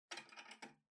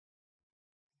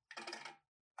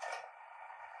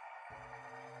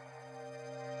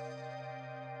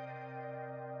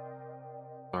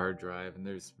hard drive, and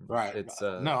there's right. It's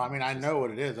no, I mean I know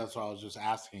what it is. That's why I was just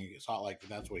asking. It's not like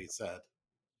that's what he said.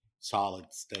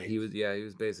 Solid state. He was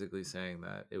basically saying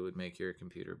that it would make your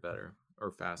computer better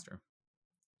or faster.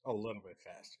 A little bit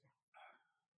faster.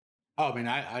 Oh, I mean,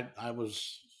 I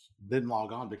didn't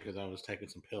log on because I was taking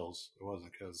some pills. It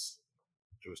wasn't because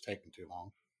it was taking too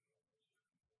long.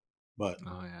 But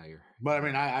I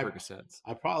mean, I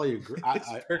probably agree.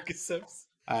 Percocets.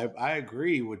 I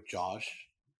agree with Josh,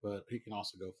 but he can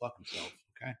also go fuck himself.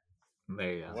 Okay.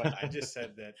 There you go. What I just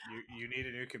said that you need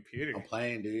a new computer. I'm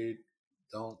playing, dude.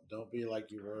 Don't be like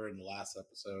you were in the last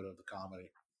episode of the comedy.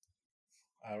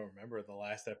 I don't remember the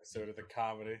last episode of the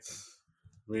comedy.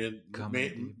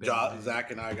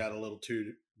 Zach and I got a little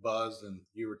too buzzed, and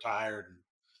you were tired and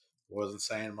wasn't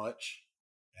saying much.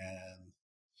 And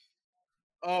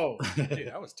oh, dude,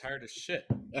 I was tired as shit.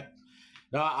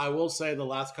 No, I will say the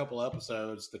last couple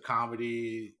episodes, the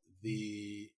comedy,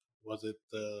 was it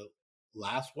the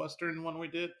last Western one we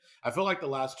did? I feel like the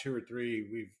last two or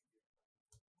three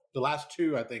I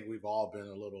think we've all been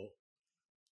a little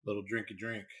drinky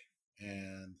drink,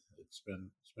 and it's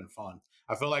been fun.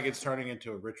 I feel like it's turning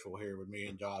into a ritual here with me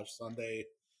and Josh. Sunday,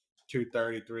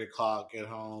 2:30, 3 o'clock, get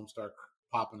home, start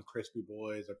popping crispy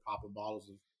boys or popping bottles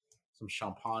of some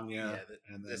champagne. Yeah,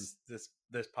 and then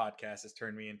this podcast has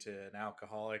turned me into an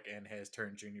alcoholic and has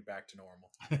turned Junior back to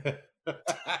normal.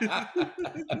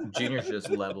 Junior's just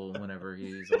level whenever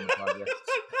he's on the podcast.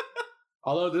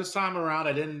 Although this time around,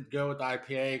 I didn't go with the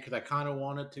IPA because I kind of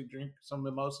wanted to drink some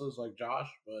mimosas like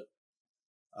Josh, but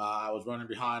I was running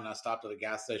behind. And I stopped at a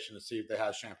gas station to see if they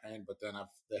had champagne, but then I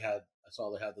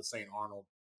saw they had the St. Arnold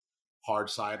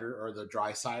hard cider or the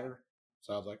dry cider,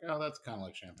 so I was like, oh, that's kind of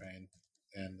like champagne,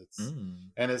 and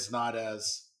it's not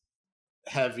as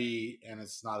heavy and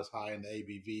it's not as high in the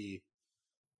ABV.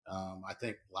 I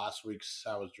think last week's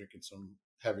I was drinking some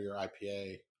heavier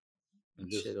IPA. And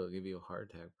it'll give you a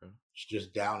heart attack, bro.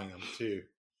 Just downing them too.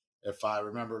 If I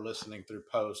remember listening through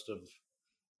post of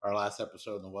our last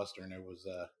episode in the Western, it was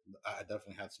I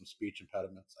definitely had some speech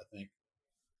impediments. I think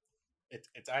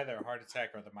it's either a heart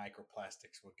attack or the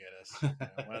microplastics will get us.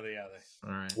 One or the other.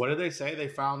 All right. What did they say? They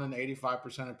found in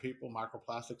 85% of people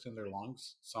microplastics in their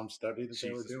lungs. Some study that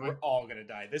they were doing. We're all gonna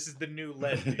die. This is the new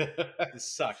lead, dude. This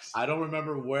sucks. I don't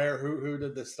remember who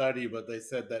did the study, but they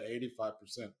said that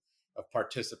 85% of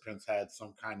participants had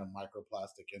some kind of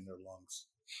microplastic in their lungs.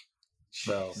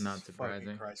 So not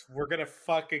surprising. Christ. We're gonna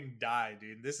fucking die,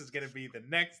 dude. This is gonna be the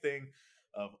next thing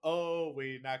of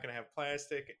we're not gonna have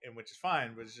plastic, and which is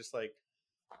fine, but it's just like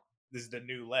this is the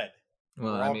new lead.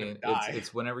 Well, I mean,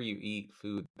 it's whenever you eat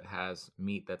food that has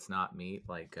meat that's not meat,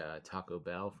 like Taco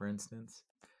Bell, for instance.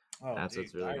 Oh, that's dude,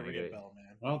 what's really gonna get Bell,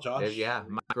 man. Well, Josh, yeah,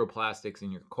 microplastics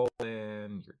in your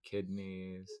colon, your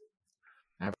kidneys,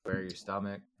 everywhere, your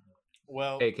stomach.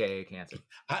 Well, AKA cancer.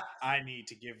 I need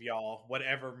to give y'all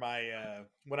whatever my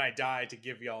when I die to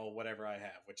give y'all whatever I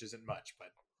have, which isn't much, but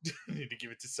I need to give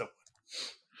it to someone.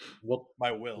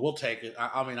 My will. We'll take it.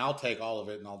 I mean, I'll take all of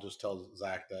it, and I'll just tell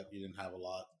Zach that you didn't have a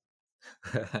lot.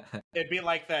 It'd be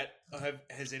like that.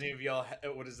 Has any of y'all?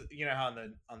 What is it? You know how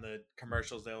on the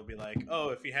commercials they'll be like, "Oh,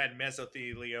 if you had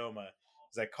mesothelioma,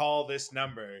 it's like call this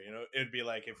number." You know, it'd be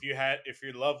like if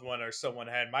your loved one or someone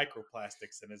had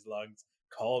microplastics in his lungs,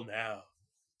 call now.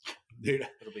 Dude,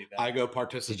 it'll be that. I go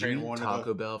participate in one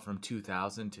Taco Bell from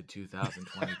 2000 to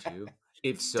 2022.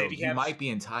 If so, you might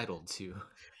be entitled to.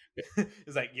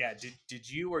 It's like, yeah. Did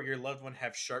you or your loved one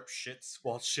have sharp shits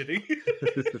while shitting?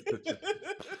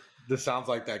 This sounds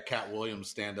like that Cat Williams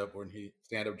stand-up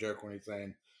joke when he's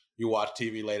saying you watch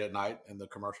TV late at night and the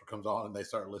commercial comes on and they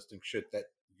start listing shit that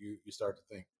you start to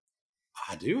think,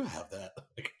 I do have that.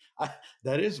 Like,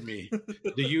 that is me.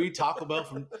 Did you eat Taco Bell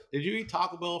from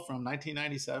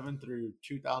 1997 through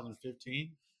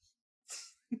 2015?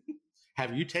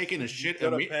 Have you taken a shit?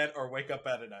 Go to bed or wake up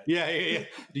at night? Yeah.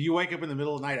 Do you wake up in the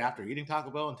middle of the night after eating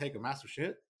Taco Bell and take a massive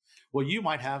shit? Well, you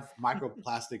might have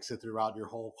microplastics throughout your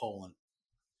whole colon.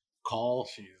 Call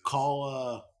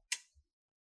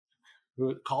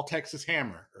Texas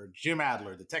Hammer or Jim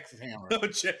Adler, the Texas Hammer. Oh,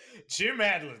 Jim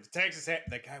Adler, the Texas Hammer.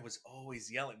 That guy was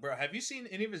always yelling, bro. Have you seen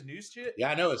any of his news shit?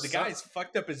 Yeah, I know. The guy's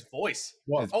fucked up his voice.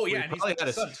 Well, he probably had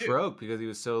a stroke because he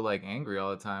was so like angry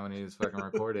all the time when he was fucking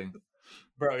recording.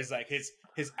 Bro, he's like his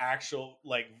actual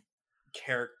like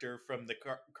character from the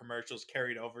commercials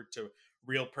carried over to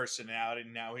real personality.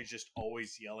 Now he's just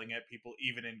always yelling at people,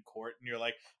 even in court. And you're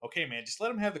like, okay, man, just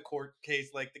let him have the court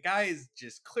case. Like the guy is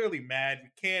just clearly mad.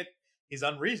 He's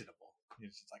unreasonable.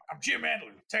 He's just like, I'm Jim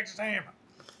Adler, Texas Hammer.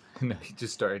 No, he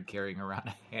just started carrying around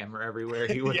a hammer everywhere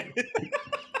he went,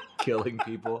 killing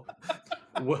people.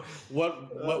 What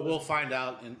we'll find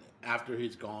out after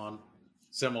he's gone,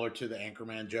 similar to the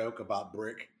Anchorman joke about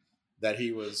Brick, that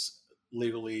he was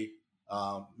legally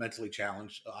mentally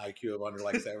challenged, IQ of under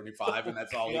like 75, and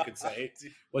that's all he could say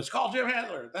was call Jim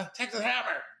Handler, the Texas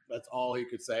Hammer. That's all he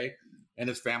could say, and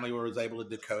his family was able to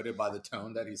decode it by the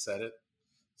tone that he said it.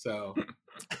 So,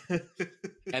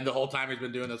 and the whole time he's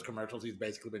been doing those commercials, he's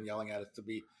basically been yelling at us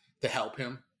to help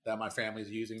him, that my family's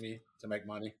using me to make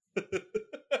money.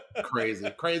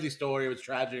 Crazy story. It was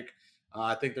tragic.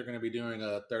 I think they're going to be doing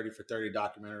a 30 for 30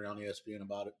 documentary on ESPN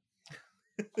about it.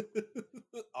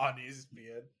 On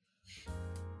ESPN.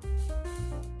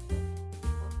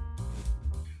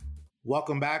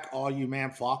 Welcome back, all you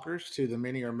man flockers, to the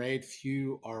Many Are Made,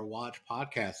 Few Are Watched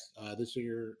podcast. This is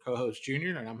your co-host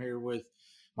Junior, and I'm here with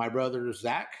my brother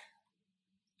Zach.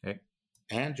 Hey.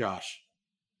 And Josh.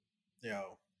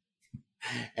 Yo.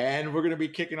 And we're going to be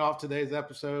kicking off today's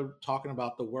episode talking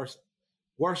about the worst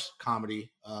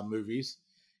comedy movies.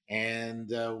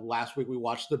 And last week we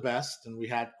watched The Best, and we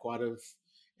had quite an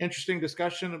interesting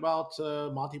discussion about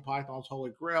Monty Python's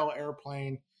Holy Grail,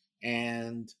 Airplane,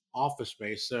 and Office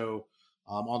Space. So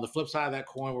on the flip side of that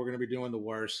coin, we're going to be doing the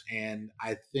worst. And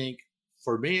I think,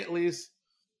 for me at least,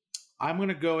 I'm going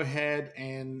to go ahead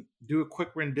and do a quick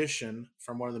rendition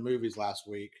from one of the movies last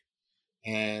week.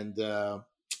 And the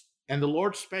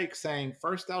Lord spake, saying,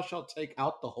 First thou shalt take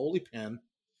out the holy pen,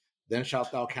 then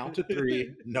shalt thou count to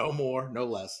 3, no more, no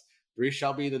less. 3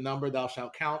 shall be the number thou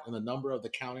shalt count, and the number of the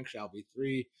counting shall be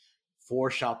 3.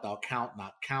 4 shalt thou count,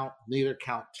 not count, neither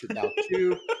count thou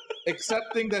 2,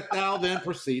 excepting that thou then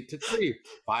proceed to 3.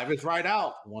 5 is right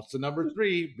out. Once the number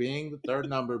 3, being the third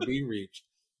number, be reached,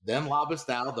 then lobbest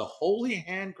thou the holy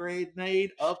hand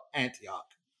grenade of Antioch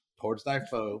towards thy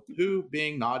foe, who,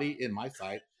 being naughty in my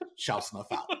sight, shall snuff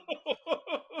out.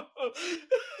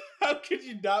 How could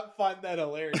you not find that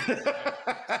hilarious?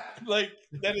 Like,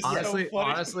 that is honestly, so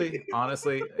funny.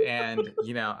 honestly, and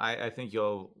I think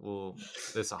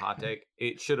this is a hot take.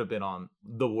 It should have been on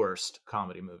the worst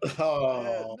comedy movie.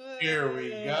 Oh, here we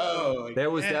go. There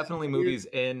was definitely movies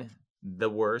in the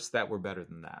worst that were better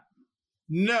than that.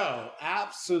 No,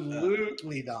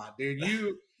 absolutely not, dude.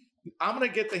 I'm gonna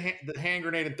get the hand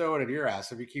grenade and throw it at your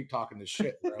ass if you keep talking this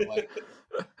shit, bro. Like,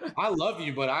 I love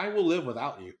you, but I will live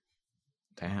without you.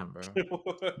 Damn, bro.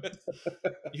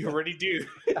 You already do.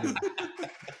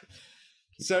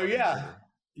 So yeah,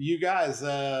 you guys.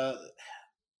 Look,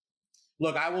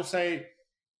 I will say,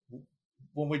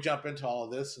 when we jump into all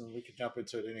of this, and we can jump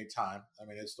into it any time. I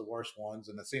mean, it's the worst ones,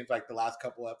 and it seems like the last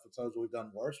couple episodes we've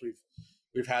done worse.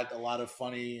 We've had a lot of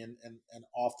funny and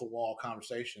off the wall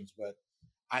conversations, but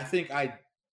I think I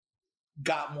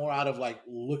got more out of like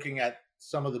looking at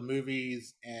some of the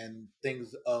movies and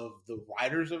things of the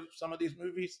writers of some of these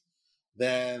movies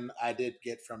than I did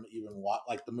get from even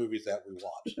like the movies that we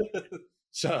watched.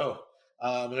 So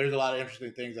there's a lot of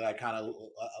interesting things that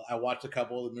I watched a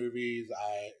couple of the movies,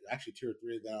 actually 2 or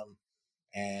 3 of them,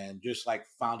 and just like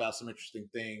found out some interesting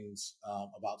things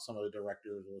about some of the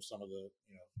directors or some of the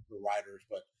the writers.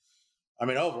 But I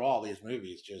mean, overall, these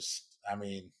movies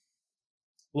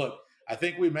look, I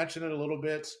think we mentioned it a little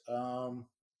bit or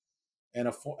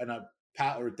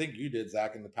I think you did,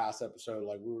 Zach, in the past episode.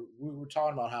 Like we were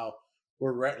talking about how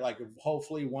we're like,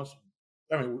 hopefully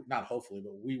not hopefully,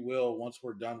 but we will, once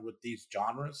we're done with these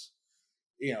genres.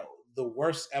 The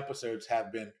worst episodes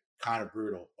have been kind of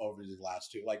brutal over these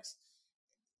last 2. Like,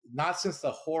 not since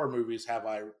the horror movies have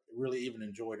I really even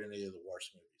enjoyed any of the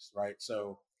worst movies, right?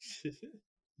 So,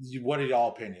 what are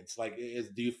y'all opinions? Like, is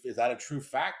that a true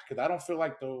fact? Because I don't feel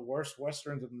like the worst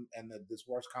westerns and this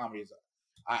worst comedies,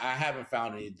 I haven't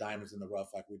found any diamonds in the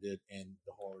rough like we did in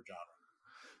the horror genre.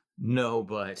 No,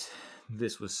 but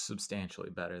this was substantially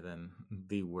better than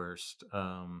the worst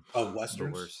of westerns.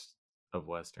 The worst of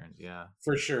westerns, yeah,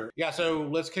 for sure. Yeah, so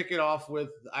let's kick it off with.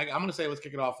 I'm going to say let's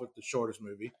kick it off with the shortest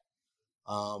movie,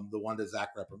 the one that Zach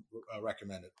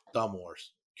recommended, Dumb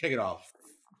Wars. Kick it off.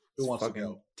 Who wants to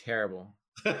go? Terrible.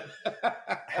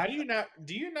 How do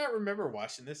you not remember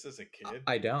watching this as a kid?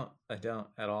 I don't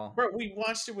at all. Bro, we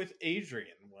watched it with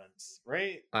Adrian once,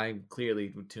 right? I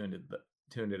clearly tuned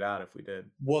it out if we did.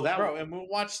 Well, and we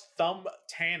watched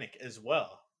Thumbtanic as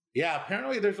well. Yeah,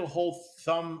 apparently there's a whole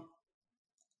thumb.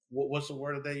 What's the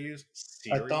word that they use?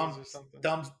 Series or something?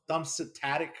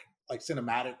 Thumbstatic, like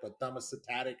cinematic, but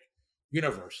thumbstatic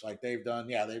universe. Like they've done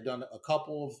a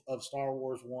couple of Star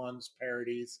Wars ones,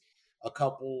 parodies. A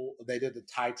couple, they did the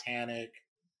Titanic.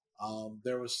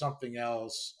 There was something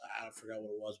else. I forgot what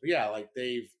it was. But yeah, like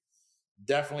they've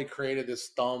definitely created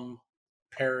this thumb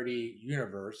parody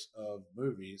universe of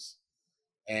movies.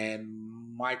 And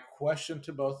my question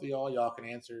to both of y'all can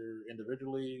answer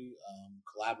individually,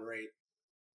 collaborate.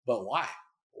 but why?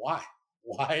 Why?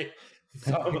 Like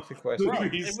the question Bro,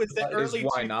 it was the early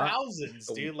why not?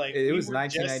 2000s, dude. Like It we was were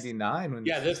just 1999 when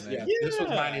this was made. this was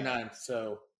 99.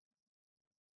 So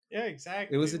yeah,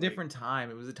 exactly. It was a like, different time.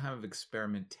 It was a time of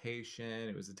experimentation.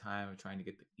 It was a time of trying to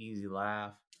get the easy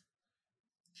laugh.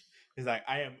 He's like,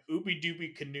 I am Ooby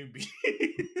Dooby Canooby.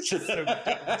 So dumb,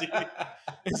 dude.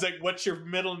 It's like, what's your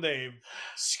middle name?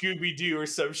 Scooby Doo or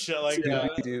some shit like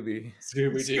that. Doobie.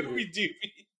 Scooby Dooby.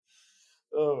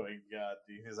 Oh my god,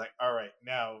 dude. He's like, all right,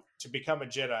 now to become a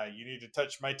Jedi, you need to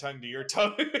touch my tongue to your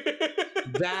tongue.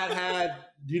 that had,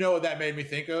 do you know what that made me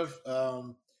think of?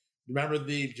 Remember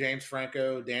the James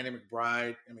Franco, Danny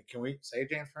McBride? I mean, can we say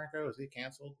James Franco? Is he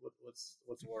canceled? What's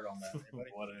the word on that?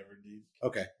 Anybody? Whatever, dude.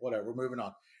 Okay, whatever. We're moving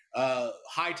on.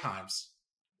 High Times,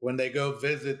 when they go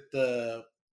visit the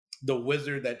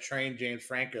wizard that trained James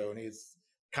Franco, and he's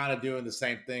kind of doing the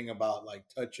same thing about like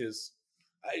touches.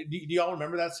 Do y'all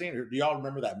remember that scene, or do y'all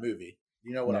remember that movie?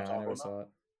 You know what I'm talking about? Saw it.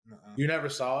 You never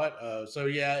saw it. So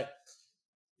yeah,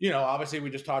 obviously we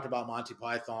just talked about Monty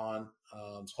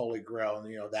Python's Holy Grail,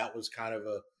 and that was kind of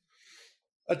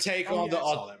a take on I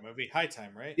saw that movie, High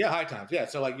Time, right? Yeah, High Times. Yeah,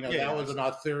 so like that was an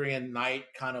Arthurian Knight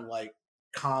kind of like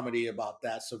comedy about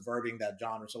that, subverting that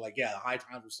genre. So like High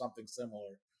Times was something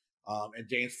similar. And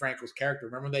James Franco's character,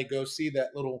 remember they go see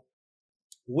that little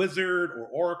wizard or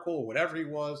oracle or whatever he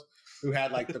was, who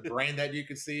had like the brain that you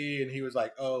could see, and he was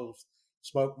like, oh,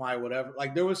 smoke my whatever.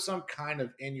 Like there was some kind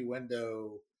of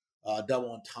innuendo,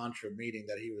 double entendre meaning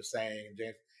that he was saying.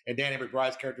 And Danny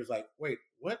McBride's character is like, wait,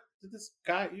 what did this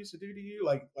guy used to do to you?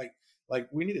 Like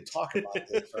we need to talk about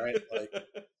this, right? Like,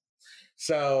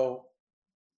 so,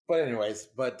 but anyways,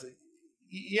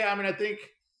 yeah, I mean, I think,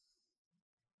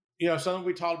 something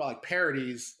we talked about, like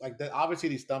parodies, like that. Obviously,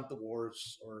 these Thumb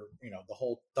Wars, or the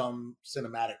whole Thumb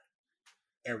cinematic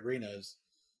arenas,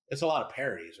 it's a lot of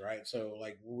parodies, right? So,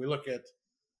 like when we look at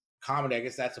comedy, I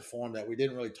guess that's a form that we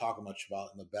didn't really talk much about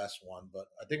in the best one, but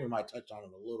I think we might touch on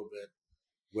it a little bit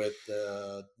with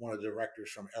one of the directors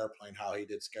from Airplane, how he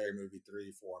did Scary Movie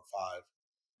 3, 4, and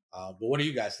 5. But what do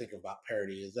you guys think about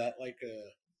parody? Is that like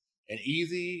an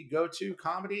easy go-to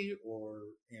comedy, or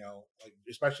like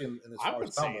especially in as far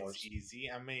as Thumb Wars? It's easy.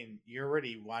 I mean, you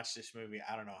already watched this movie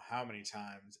I don't know how many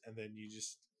times, and then you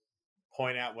just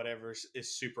point out whatever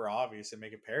is super obvious and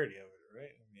make a parody of it,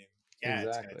 right? I mean, yeah,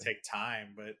 It's going to take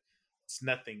time, but it's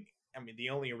nothing. I mean, the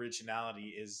only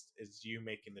originality is you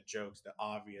making the jokes, the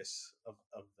obvious of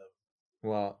them.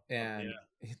 Well, and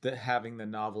having the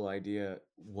novel idea,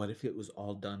 what if it was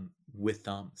all done with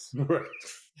thumbs? Right.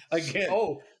 Again,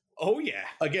 oh yeah.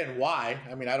 Again, why?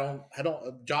 I mean, I don't.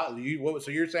 John,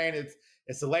 so you're saying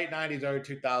it's the late '90s, early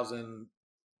 2000s.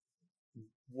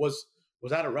 Was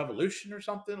that a revolution or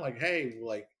something? Like, hey,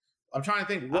 like I'm trying to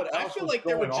think what else. I feel like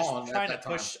they were just trying to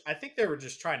push. I think they were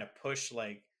just trying to push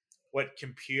like what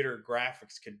computer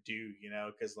graphics could do,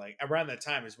 because like around that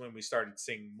time is when we started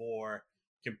seeing more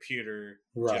computer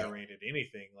generated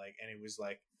anything, like, and it was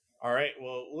like, all right,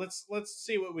 well, let's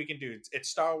see what we can do. It's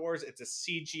Star Wars. It's a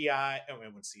CGI. Oh, I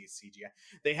wouldn't see it CGI.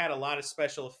 They had a lot of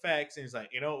special effects, and he's like,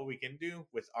 you know what we can do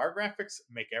with our graphics?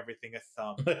 Make everything a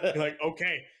thumb. You're like,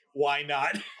 okay, why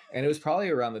not? And it was probably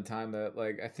around the time that,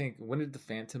 like, I think, when did the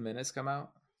Phantom Menace come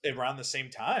out? Around the same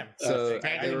time. So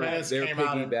they were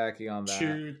piggybacking on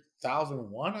that.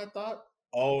 2001, I thought.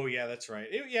 Oh yeah, that's right.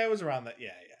 It was around that.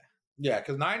 Yeah,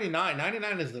 because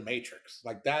 99 is The Matrix.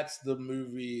 Like, that's the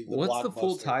movie. What's the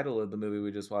full title of the movie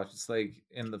we just watched? It's like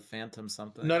in the Phantom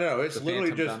something. No, it's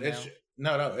literally just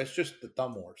it's just the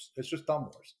Thumb Wars. It's just Thumb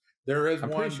Wars. There is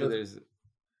one. Pretty sure there's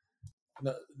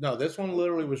no. This one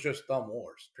literally was just Thumb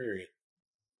Wars. Period.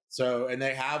 So, and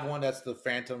they have one that's the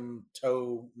Phantom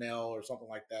Toenail or something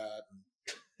like that.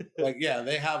 Like, yeah,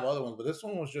 they have other ones, but this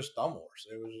one was just Thumb Wars.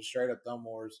 It was just straight up Thumb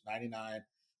Wars 99.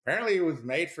 Apparently, it was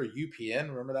made for UPN.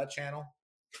 Remember that channel?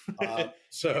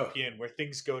 So UPN, where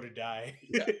things go to die.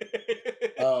 Yeah.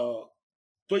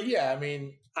 But yeah, I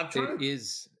mean, It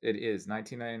is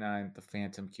 1999. The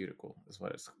Phantom Cuticle is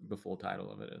what the full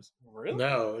title of it is. Really?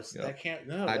 No, that can't.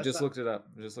 No, I just looked it up.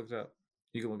 You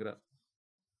can look it up.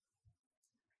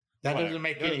 That doesn't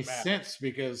make any sense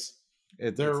because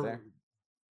it's there.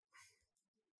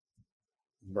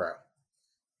 Bro,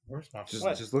 where's my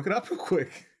phone? Just look it up real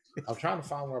quick. I'm trying to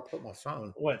find where I put my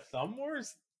phone. What, Thumb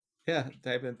Wars? Yeah,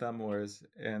 type in Thumb Wars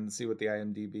and see what the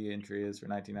IMDb entry is for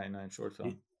 1999 short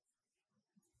film.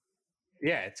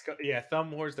 Yeah,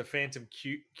 Thumb Wars, the Phantom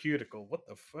Cuticle. What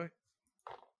the fuck?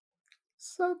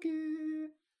 Suck it.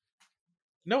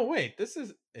 No, wait, is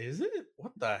it?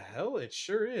 What the hell? It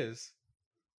sure is.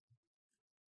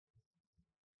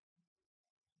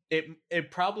 They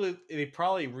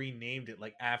probably renamed it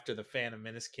like after the Phantom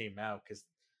Menace came out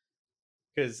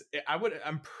because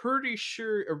I'm pretty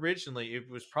sure originally it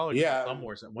was probably called Thumb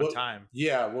Wars at one time.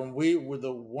 Yeah, when we were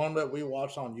the one that we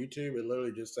watched on YouTube, it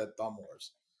literally just said Thumb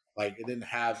Wars. Like it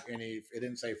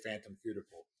didn't say Phantom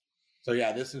Cuticle. So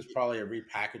yeah, this is probably a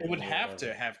repackaging. It would have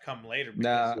to have come later.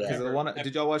 Nah, because the one.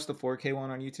 Did y'all watch the 4K one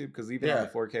on YouTube? Because even on the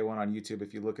 4K one on YouTube,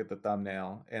 if you look at the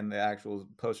thumbnail and the actual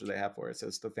poster they have for it, it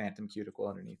says the Phantom Cuticle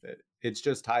underneath it. It's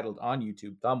just titled on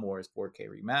YouTube Thumb Wars 4K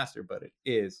Remaster, but it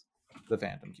is the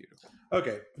Phantom Cuticle.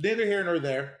 Okay, neither here nor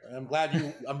there. I'm glad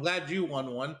you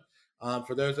won one.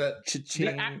 For those that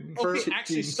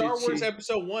actually, Star Wars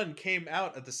Episode 1 came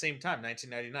out at the same time,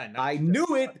 1999. I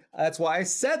knew it. That's why I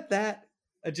said that.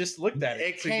 I just looked at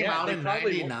it. It came out in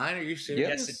 99. Are you serious?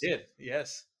 Yes, it did.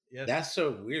 Yes. That's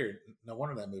so weird. No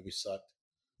wonder that movie sucked.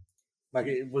 Like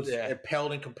it was, it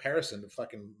paled in comparison to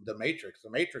fucking The Matrix. The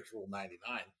Matrix ruled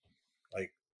 99.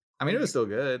 Like, I mean, it was still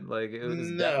good. Like, it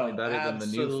was definitely better than the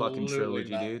new fucking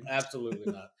trilogy, dude.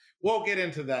 Absolutely not. We'll get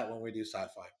into that when we do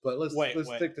sci-fi. But let's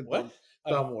stick to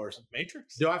Thumb Wars.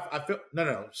 Matrix? I feel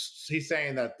no. He's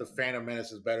saying that the Phantom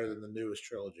Menace is better than the newest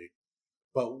trilogy.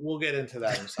 But we'll get into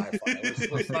that in sci-fi.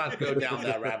 Let's not go down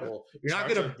that rabbit hole. You're not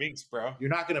gonna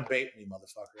bait me,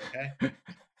 motherfucker. Okay.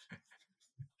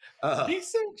 He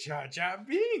said Jar Jar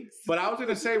Binks. But I was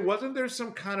gonna say, wasn't there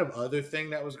some kind of other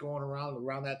thing that was going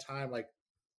around that time? Like,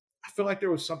 I feel like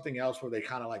there was something else where they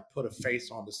kind of like put a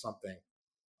face onto something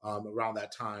around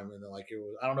that time, and then like it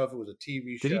was. I don't know if it was a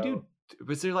TV show. Did he do?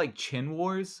 Was there like Chin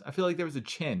Wars? I feel like there was a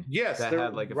Chin. Yes, that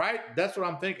had like right. That's what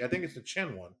I'm thinking. I think it's the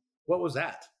Chin one. What was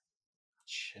that?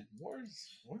 Chin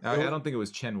Wars? I don't think it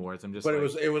was Chin Wars. I'm just. But it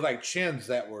was like chins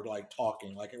that were like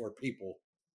talking, like it were people.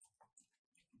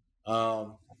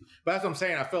 But that's what I'm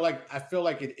saying. I feel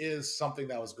like it is something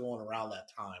that was going around that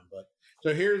time. But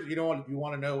so here's, you know what you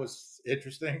want to know what's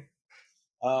interesting.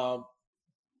 A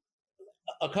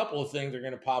couple of things are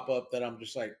going to pop up that I'm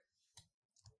just like,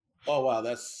 oh wow,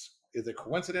 is a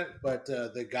coincidence? But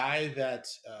the guy that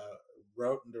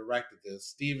wrote and directed this,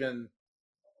 Stephen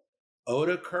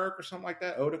Odekirk or something like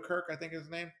that. Odekirk, I think is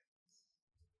his name.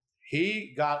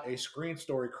 He got a screen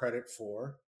story credit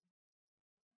for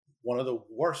one of the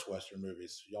worst Western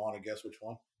movies. Y'all want to guess which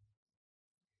one?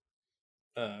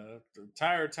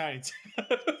 Tiny.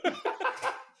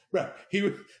 Right.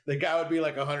 The guy would be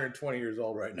like 120 years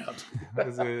old right now.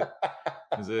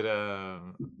 Is it A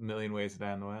Million Ways to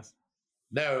Die in the West?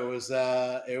 No,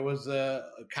 it was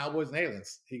Cowboys and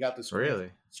Aliens. He got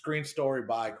the screen story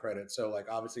by credit. So like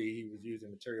obviously he was using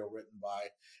material written by,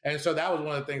 and so that was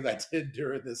one of the things I did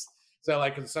during this. So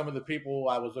like some of the people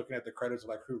I was looking at the credits of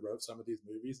like who wrote some of these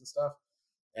movies and stuff,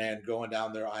 and going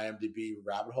down their IMDb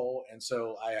rabbit hole. And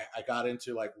so I got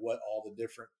into like what all the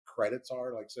different credits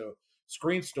are. Like so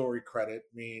screen story credit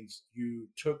means you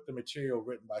took the material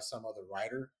written by some other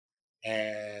writer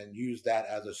and use that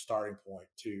as a starting point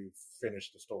to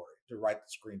finish the story, to write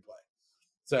the screenplay.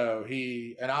 So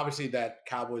and obviously that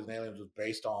Cowboys and Aliens was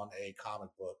based on a comic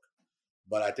book,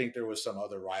 but I think there was some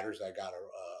other writers that got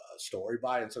a story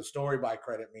by. And so story by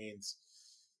credit means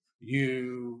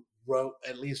you wrote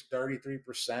at least 33%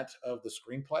 of the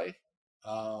screenplay.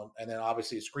 And then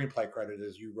obviously screenplay credit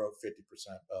is you wrote 50%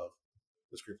 of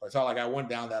the screenplay. So like I went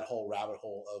down that whole rabbit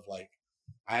hole of like,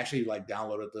 I actually like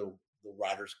downloaded the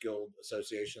Writers Guild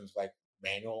Association's like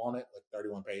manual on it, like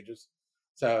 31 pages.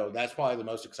 So that's probably the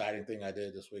most exciting thing I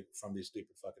did this week from these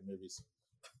stupid fucking movies.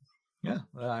 Yeah,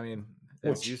 well, I mean,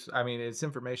 it's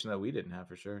information that we didn't have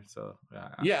for sure. So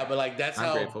yeah, but like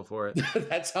I'm grateful for it.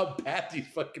 That's how bad these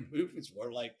fucking movies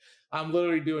were. Like I'm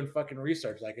literally doing fucking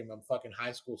research, like I'm a fucking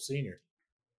high school senior.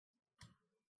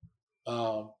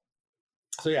 So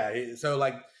yeah, so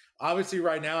like. Obviously,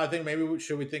 right now, I think maybe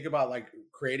should we think about like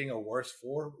creating a worst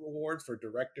 4 awards for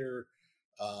director,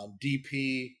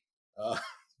 DP,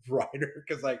 writer?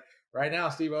 Because like right now,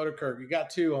 Steve Odekirk, you got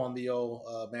 2 on the old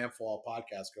Manfall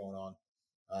podcast going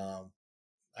on.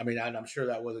 I mean, I'm sure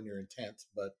that wasn't your intent,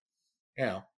 but you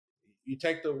know, you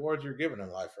take the awards you're given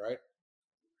in life, right?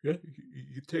 Yeah,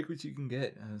 you take what you can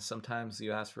get. Sometimes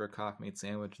you ask for a cock meat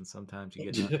sandwich, and sometimes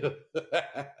you get nothing.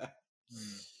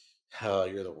 Oh,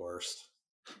 you're the worst.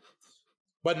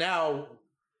 But now,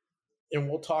 and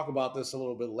we'll talk about this a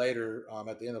little bit later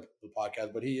at the end of the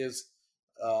podcast, but he is,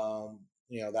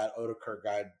 that Odekirk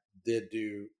guy did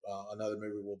do another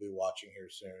movie we'll be watching here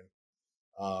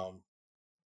soon.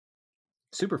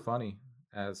 Super funny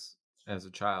as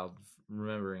a child,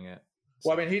 remembering it.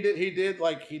 Well, I mean, he did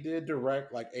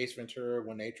direct like Ace Ventura,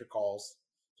 When Nature Calls.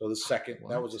 So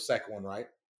that was the second one, right?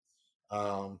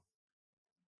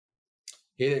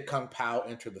 He did Kung Pao,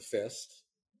 Enter the Fist.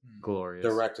 Glorious.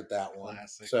 directed that one.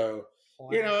 Classic. So,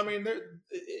 you know, I mean,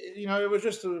 it was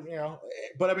just,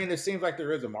 but I mean, it seems like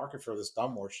there is a market for this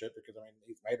Thumb War shit because, I mean,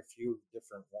 he's made a few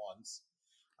different ones.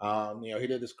 He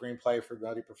did the screenplay for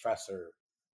Nutty Professor,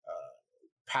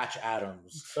 Patch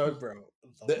Adams. So, bro,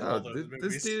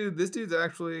 this dude's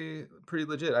actually pretty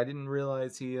legit. I didn't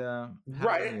realize he had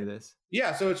any of this.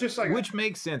 Yeah, so it's just like, which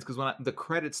makes sense because when the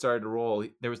credits started to roll,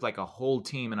 there was like a whole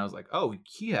team, and I was like, oh,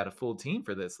 he had a full team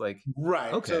for this. Like,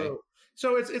 right, okay,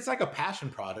 so it's like a passion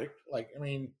project. Like, I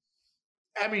mean,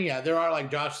 yeah, there are, like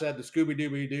Josh said, the Scooby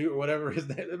Dooby Doo or whatever his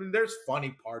name. I mean, there's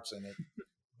funny parts in it,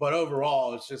 but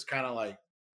overall, it's just kind of like,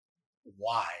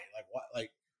 why? Like, what?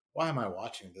 Like, why am I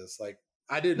watching this? Like,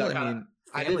 I did. Well, I mean,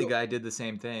 Family Guy did the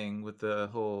same thing with the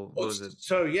whole. What was it?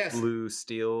 So yes, Blue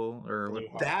Steel or what?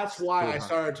 That's why I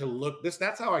started to look this.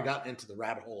 That's how I got into the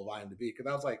rabbit hole of IMDb because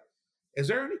I was like, is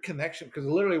there any connection? Because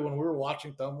literally, when we were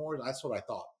watching Thumb Wars, that's what I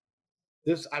thought.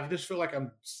 I just feel like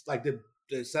I'm like, did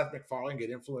Seth MacFarlane get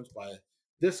influenced by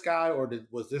this guy, or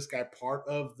was this guy part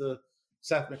of the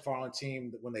Seth MacFarlane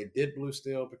team when they did Blue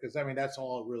Steel? Because I mean, that's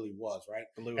all it really was, right?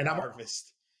 Blue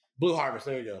Harvest.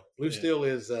 There you go. Blue Steel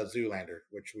is Zoolander,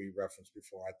 which we referenced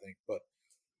before, I think. But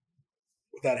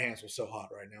that hands was so hot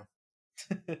right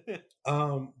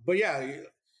now. But yeah,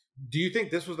 do you think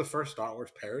this was the first Star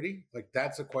Wars parody? Like,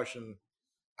 that's a question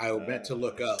I meant to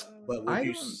look up. But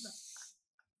I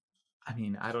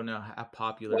mean, I don't know how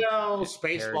popular. Well,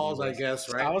 Spaceballs, I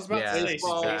guess, right? I was about to say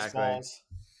Spaceballs.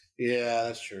 Yeah,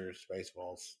 that's true.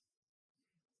 Spaceballs.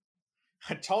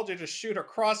 I told you to shoot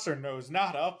across her nose,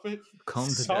 not up it. Comb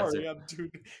the Sorry, desert. I'm too.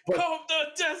 Comb the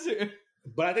desert.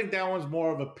 But I think that one's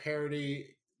more of a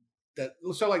parody.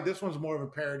 Like this one's more of a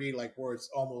parody, like where it's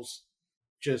almost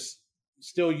just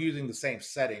still using the same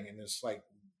setting and it's like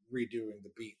redoing the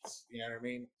beats. You know what I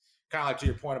mean? Kind of like to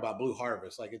your point about Blue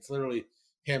Harvest. Like it's literally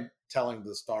him telling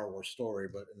the Star Wars story,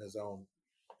 but in his own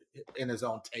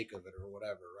take of it or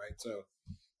whatever, right? So,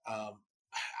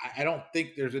 I don't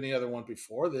think there's any other one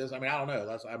before this. I mean, I don't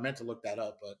know. I meant to look that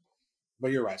up,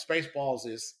 but you're right. Spaceballs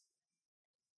is.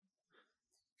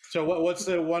 So what's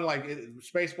the one like?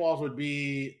 Spaceballs would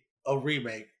be a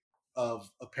remake of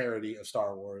a parody of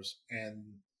Star Wars, and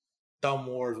Thumb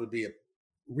Wars would be a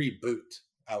reboot.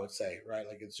 I would say, right?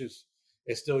 Like it's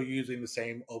still using the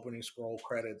same opening scrolling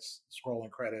credits.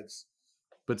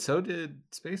 But so did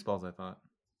Spaceballs, I thought.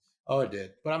 Oh, it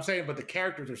did. But I'm saying, the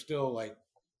characters are still like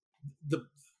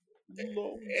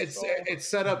it's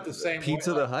set up the same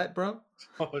Pizza way. the Hut, bro.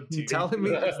 Oh, you telling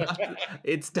me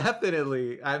it's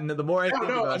definitely. The more I think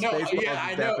about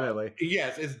Spaceballs, definitely.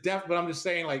 Yes, it's definitely. But I'm just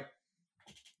saying, like,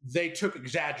 they took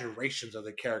exaggerations of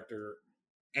the character,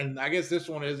 and I guess this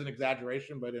one is an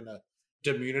exaggeration, but in a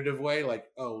diminutive way. Like,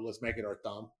 oh, let's make it our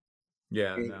thumb.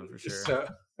 Yeah, no, for sure.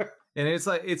 And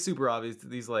it's super obvious that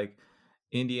these like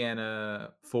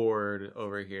Indiana Ford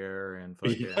over here and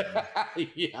fucking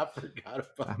yeah, I forgot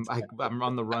about I'm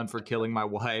on the run for killing my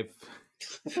wife.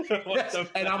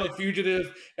 And I'm a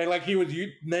fugitive, and like he was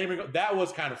naming that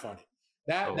was kind of funny.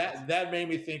 That made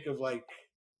me think of like,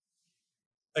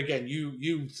 again,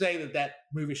 you say that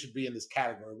movie should be in this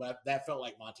category, but that felt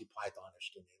like Monty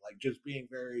Pythonish to me, like just being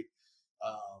very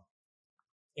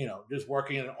just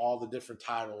working in all the different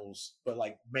titles, but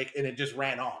like and it just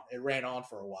ran on. It ran on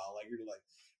for a while. Like you're like,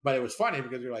 but it was funny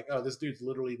because you're like, oh, this dude's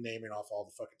literally naming off all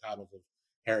the fucking titles of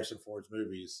Harrison Ford's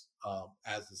movies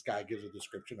as this guy gives a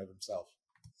description of himself.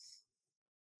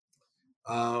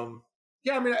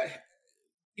 Yeah, I mean,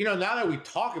 now that we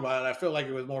talk about it, I feel like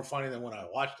it was more funny than when I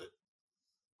watched it.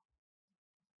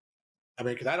 I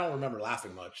mean, because I don't remember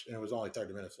laughing much, and it was only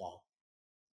 30 minutes long.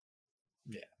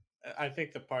 Yeah. I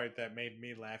think the part that made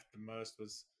me laugh the most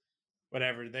was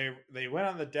whenever they went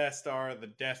on the Death Star, the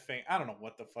Death thing. I don't know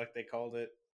what the fuck they called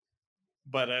it,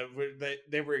 but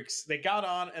they got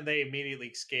on and they immediately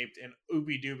escaped, and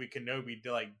Ooby Dooby Kenobi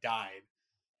died,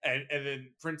 and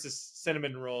then Princess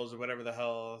Cinnamon Rolls or whatever the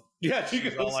hell. Yeah, she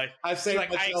goes, all like, I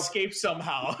escaped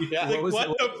somehow. Yeah, like,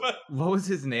 what was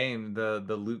his name?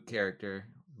 The Luke character,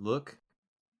 Luke.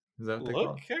 Is that what they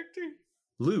call him? Character?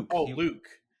 Luke. Oh, Luke.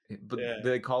 But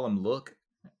they call him Look?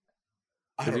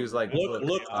 Because he was like,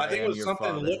 look. I think it was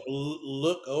something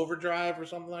look Overdrive or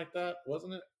something like that,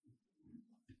 wasn't it?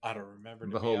 I don't remember.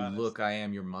 The whole "Look, I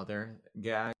am your mother"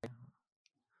 gag.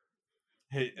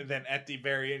 Hey, and then at the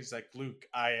very end, he's like, "Luke,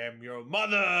 I am your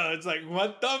mother." It's like,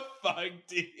 what the fuck,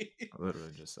 dude? I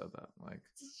literally just said that. Like,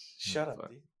 shut up,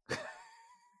 dude.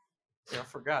 I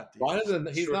forgot. Dude. Why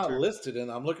isn't he's not listed?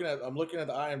 And I'm looking at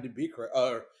the IMDb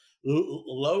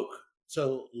Loke.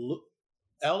 So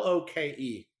Loke,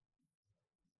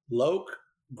 Loke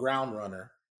Ground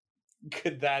Runner.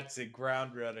 That's a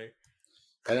Ground Runner.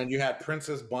 And then you had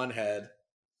Princess Bunhead.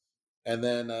 And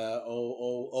then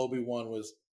Obi-Wan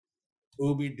was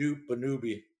Ooby Doop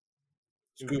Banooby.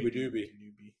 Scooby Dooby.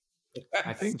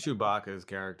 I think Chewbacca's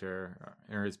character,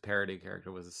 or his parody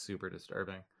character, was super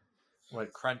disturbing.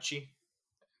 What, Crunchy?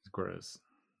 It's gross.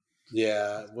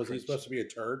 Yeah. Was he supposed to be a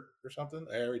turd or something?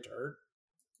 A hairy turd?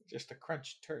 Just a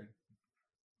crunch turd.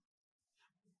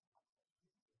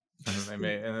 And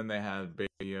then they had Baby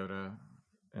Yoda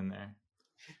in there.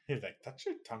 He's like, touch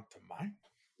your tongue to mine.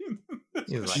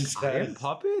 He's like, I am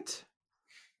puppet.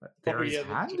 There is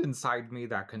hand inside me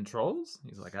that controls.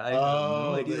 He's like, I have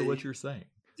no idea what you're saying.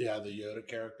 Yeah, the Yoda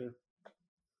character.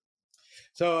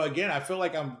 So again, I feel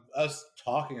like us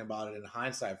talking about it in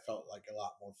hindsight felt like a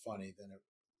lot more funny than it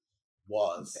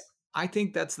was. I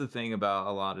think that's the thing about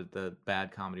a lot of the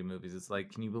bad comedy movies. It's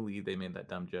like, can you believe they made that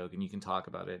dumb joke? And you can talk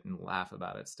about it and laugh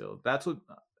about it still. That's what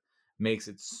makes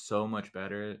it so much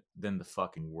better than the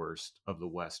fucking worst of the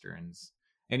Westerns.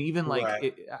 And even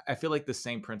like, I feel like the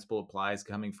same principle applies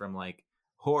coming from like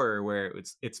horror, where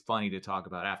it's funny to talk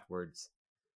about afterwards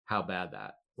how bad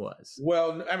that was.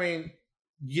 Well, I mean,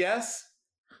 yes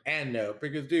and no,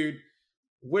 because dude,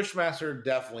 Wishmaster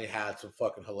definitely had some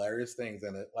fucking hilarious things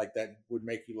in it, like that would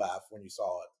make you laugh when you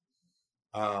saw it.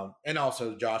 And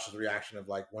also Josh's reaction of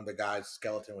like when the guy's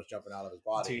skeleton was jumping out of his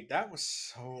body. Dude, that was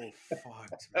so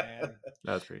fucked, man.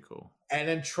 That was pretty cool. And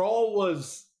then Troll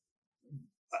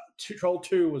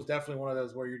 2 was definitely one of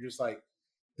those where you're just like,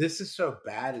 this is so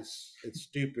bad, it's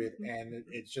stupid, and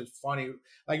it's just funny.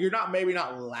 Like you're maybe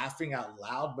not laughing out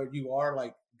loud, but you are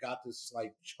like got this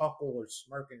like chuckle or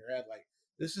smirk in your head, like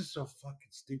this is so fucking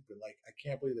stupid. Like I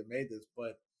can't believe they made this,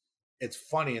 but it's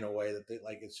funny in a way that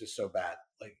it's just so bad.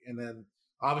 Like, and then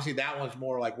obviously that one's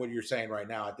more like what you're saying right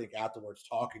now. I think afterwards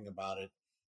talking about it,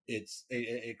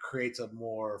 it creates a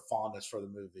more fondness for the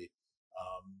movie,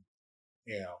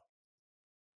 you know.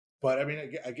 But I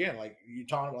mean, again, like you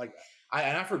talking like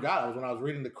I forgot. It was when I was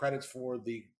reading the credits for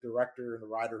the director and the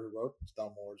writer who wrote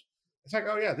Star Wars. It's like,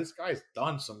 oh yeah, this guy's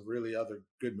done some really other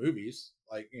good movies,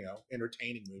 like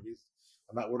entertaining movies.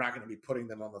 We're not going to be putting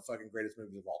them on the fucking greatest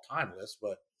movies of all time list,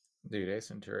 but dude, Ace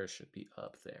Ventura should be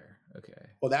up there. Okay.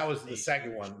 Well, that was the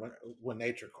second one. When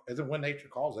Nature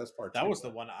Calls. That's part 2. That was the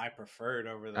one I preferred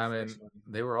over the first one.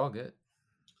 They were all good.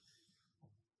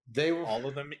 They were all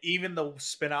of them, even the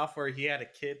spinoff where he had a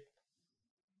kid.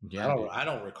 Yeah, I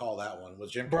don't recall that one.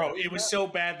 Was Jim? Bro, it was so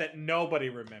bad that nobody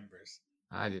remembers.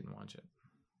 I didn't watch it.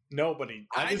 Nobody.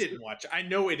 I didn't watch it. I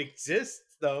know it exists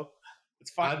though. It's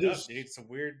fucked up, dude. It's a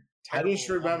weird. I just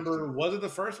remember. Was it the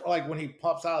first one? Like when he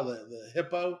pops out of the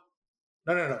hippo?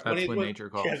 No. That's when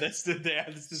Nature Calls. Yeah, that's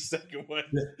the second one.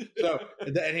 So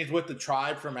and he's with the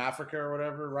tribe from Africa or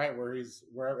whatever, right? Where he's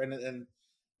wherever, and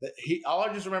he. All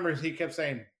I just remember is he kept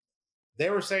saying. They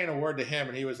were saying a word to him,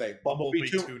 and he was like, Bumblebee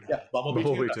tuna. Yeah,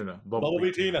 Bumblebee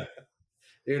tuna.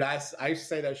 Dude, I used to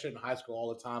say that shit in high school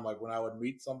all the time. Like when I would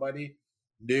meet somebody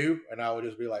new, and I would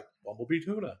just be like, Bumblebee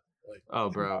tuna. Like, oh,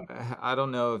 bro, I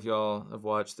don't know if y'all have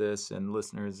watched this, and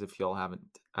listeners, if y'all haven't,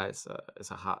 it's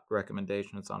a hot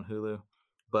recommendation. It's on Hulu,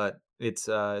 but it's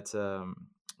have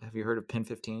you heard of Pin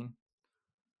 15?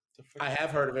 I have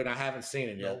heard of it. I haven't seen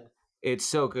it yet. It's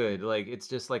so good. Like, it's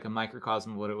just like a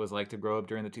microcosm of what it was like to grow up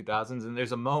during the 2000s. And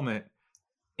there's a moment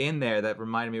in there that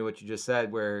reminded me of what you just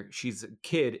said, where she's a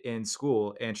kid in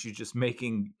school and she's just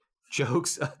making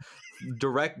jokes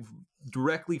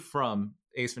directly from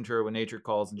Ace Ventura When Nature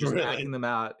Calls and just acting them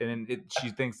out. And she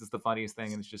thinks it's the funniest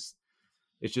thing. And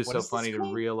it's just so funny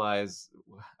to realize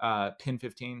Pin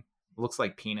 15 looks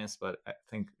like penis, but I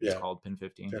think it's called Pin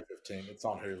 15. Pin 15. It's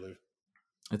on Hulu.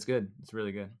 It's good. It's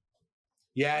really good.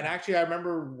 Yeah, and actually, I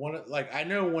remember I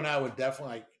know when I would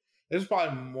definitely this is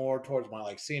probably more towards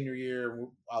my senior year.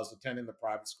 I was attending the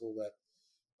private school that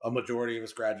a majority of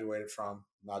us graduated from.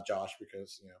 Not Josh,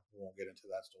 because we won't get into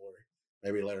that story.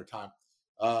 Maybe a later time.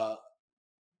 But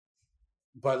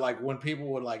when people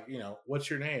would what's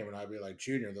your name, and I'd be like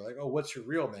Junior. They're like, oh, what's your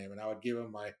real name? And I would give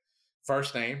them my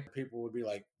first name. People would be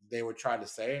like, they would try to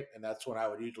say it, and that's when I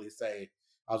would usually say.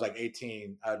 I was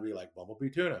 18. I'd be like Bumblebee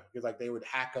Tuna because they would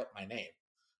hack up my name.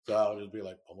 So I would just be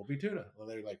like, Bumblebee Tuna. And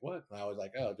they were like, what? And I was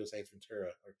like, oh, just Ace Ventura.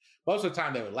 Most of the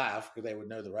time they would laugh because they would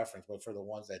know the reference. But for the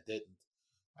ones that didn't,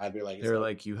 I'd be like... They were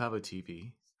like, you have a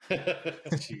TV.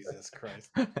 Jesus Christ.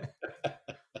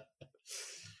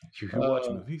 You can watch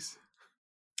movies?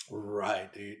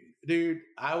 Right, dude. Dude,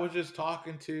 I was just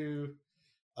talking to,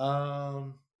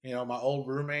 my old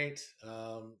roommate.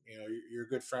 You're a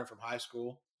good friend from high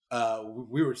school.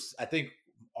 We were, I think,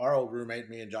 our old roommate,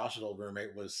 me and Josh's old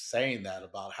roommate, was saying that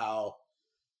about how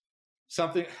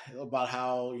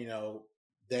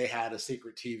they had a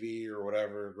secret TV or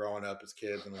whatever growing up as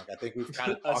kids, and like I think we've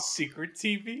kind of a secret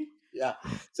TV. Yeah,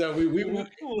 so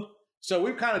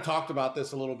we've kind of talked about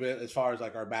this a little bit as far as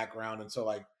like our background, and so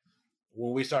like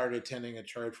when we started attending a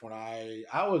church when I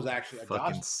was actually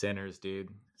fucking sinners, dude.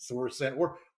 So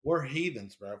we're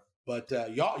heathens, bro. But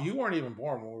you weren't even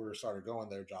born when we started going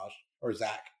there, Josh or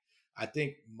Zach. I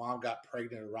think Mom got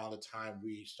pregnant around the time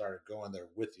we started going there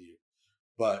with you.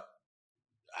 But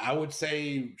I would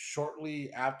say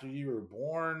shortly after you were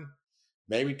born,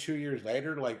 maybe 2 years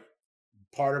later, like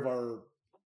part of our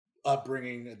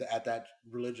upbringing at that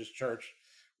religious church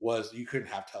was you couldn't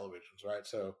have televisions, right?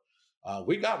 So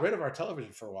we got rid of our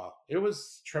television for a while. It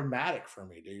was traumatic for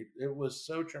me, dude. It was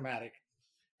so traumatic.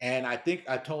 And I think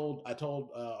I told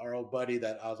our old buddy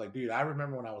that I was like, dude, I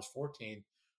remember when I was 14,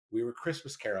 we were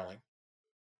Christmas caroling,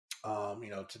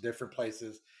 to different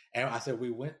places. And I said, we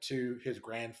went to his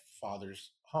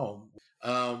grandfather's home.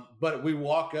 But we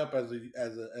walk up as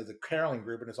a caroling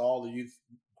group, and it's all the youth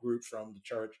groups from the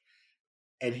church.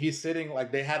 And he's sitting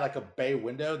like they had like a bay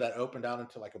window that opened out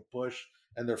into like a bush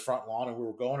and their front lawn. And we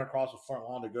were going across the front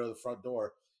lawn to go to the front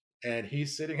door. And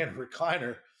he's sitting in a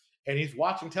recliner and he's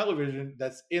watching television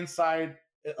that's inside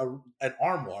an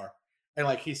armoire. And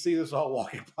like he sees us all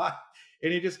walking by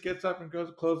and he just gets up and goes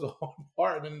to close the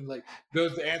armoire and then like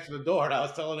goes to answer the door. And I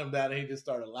was telling him that and he just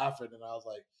started laughing. And I was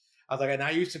like, and I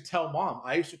used to tell Mom,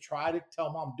 I used to try to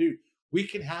tell Mom, dude, we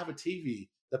can have a TV.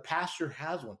 The pastor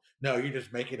has one. No, you're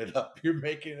just making it up. You're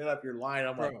making it up. You're lying.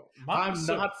 I'm like, I'm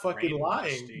not fucking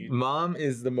lying. Dude. Mom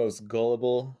is the most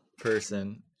gullible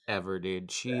person ever, dude.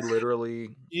 She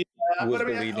literally was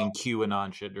believing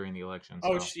QAnon shit during the election.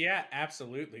 So. Oh, yeah,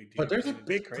 absolutely. Dude. But there's a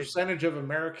big percentage of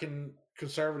American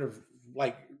conservative,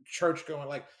 like church going,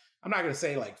 like, I'm not going to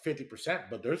say like 50%,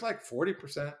 but there's like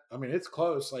 40%. I mean, it's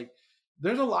close. Like,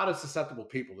 there's a lot of susceptible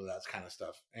people to that kind of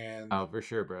stuff. And oh, for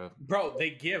sure, bro. Bro, they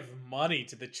give money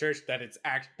to the church that it's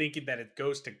thinking that it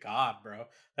goes to God, bro.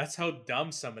 That's how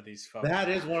dumb some of these folks. That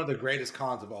is one of the greatest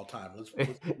cons of all time.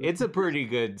 It's a pretty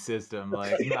good system.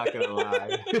 Like, I'm not gonna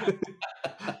lie.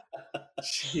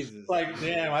 Jesus, like,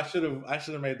 damn, I should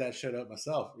have made that shit up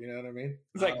myself. You know what I mean?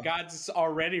 It's like God's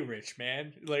already rich,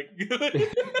 man. Like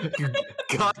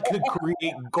God could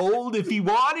create gold if he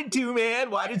wanted to,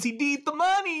 man. Why does he need the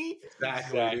money?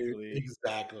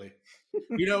 Exactly.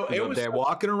 You know, it was there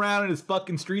walking around in his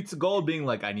fucking streets of gold, being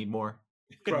like, "I need more.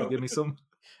 Can you give me some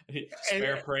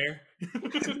spare prayer?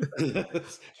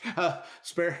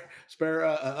 spare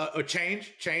a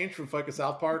change from fucking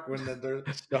South Park when the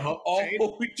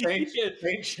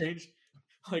change.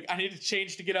 Like, I need to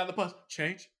change to get on the bus.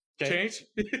 Change. Get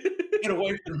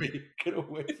away from me.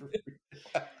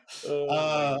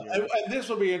 And this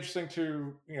will be interesting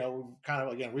to, kind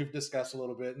of, again, we've discussed a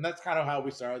little bit, and that's kind of how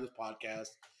we started this podcast.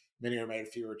 Many are made,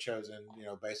 few are chosen,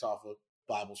 based off of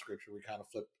Bible scripture. We kind of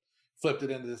flipped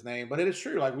it into this name, but it is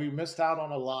true. Like, we missed out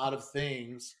on a lot of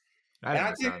things. I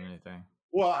didn't miss out on anything.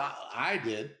 Well, I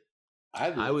did.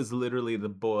 I was literally the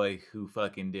boy who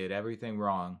fucking did everything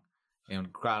wrong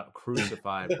and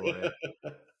crucified for it.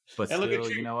 But still,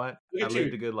 you know what? I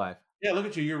lived a good life. Yeah, look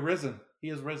at you. You're risen. He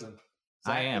is risen.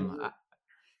 So I am.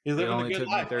 It only took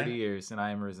me 30 years, and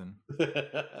I am risen.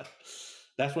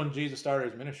 That's when Jesus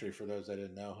started his ministry, for those that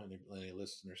didn't know, any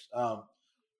listeners.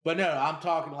 But no, I'm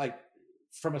talking like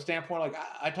from a standpoint, like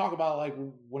I talk about like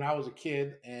when I was a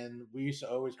kid and we used to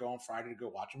always go on Friday to go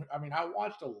watch them. I mean, I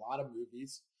watched a lot of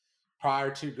movies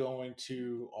prior to going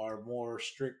to our more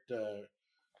strict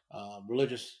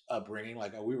religious upbringing.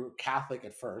 Like we were Catholic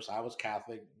at first. I was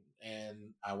Catholic and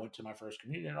I went to my first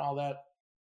communion and all that.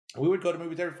 We would go to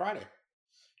movies every Friday.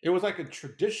 It was like a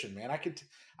tradition, man.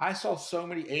 I saw so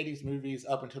many 80s movies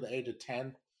up until the age of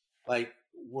 10. Like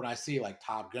when I see like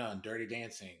Top Gun, Dirty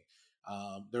Dancing,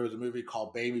 there was a movie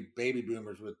called Baby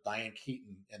Boomers with Diane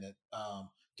Keaton in it.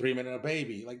 3 Men and a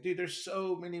Baby. Like, dude, there's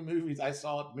so many movies I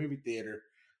saw at the movie theater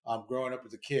growing up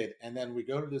as a kid. And then we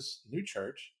go to this new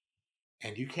church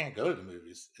and you can't go to the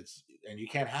movies. And you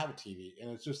can't have a TV. And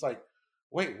it's just like,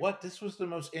 wait, what? This was the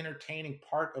most entertaining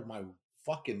part of my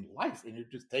fucking life. And you're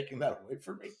just taking that away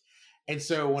from me. And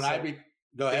so when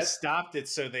go ahead. They stopped it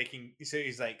so they can, so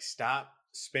he's like, stop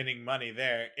spending money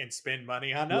there and spend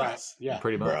money on us. Yeah,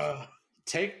 pretty much. Bruh,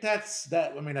 take that.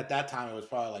 I mean, at that time it was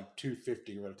probably like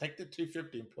 $250 or whatever. Take the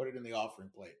 $250 and put it in the offering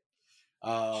plate.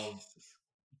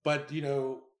 But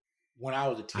when I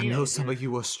was a teenager, I know some of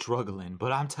you are struggling,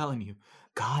 but I'm telling you,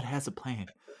 God has a plan.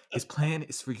 His plan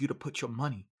is for you to put your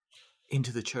money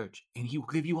into the church, and He will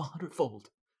give you 100-fold.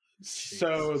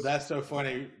 So that's so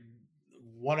funny.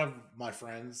 One of my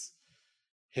friends,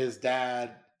 his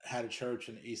dad had a church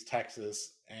in East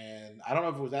Texas, and I don't know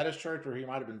if it was at his church or he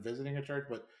might have been visiting a church,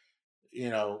 but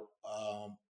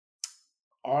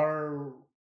our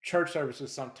church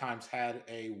services sometimes had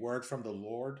a word from the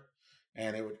Lord,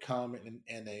 and it would come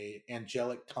in a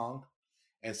angelic tongue,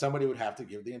 and somebody would have to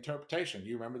give the interpretation.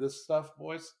 You remember this stuff,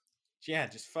 boys? Yeah,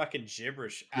 just fucking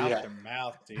gibberish out their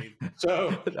mouth, dude.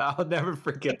 So I'll never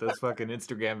forget those fucking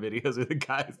Instagram videos of the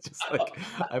guys just like,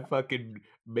 I fucking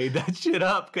made that shit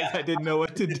up because I didn't know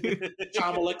what to do.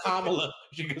 Chamala Kamala.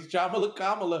 She goes, Chamala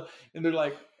Kamala. And they're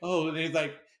like, oh, and he's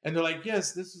like, and they're like,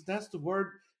 yes, that's the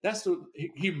word.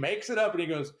 He makes it up and he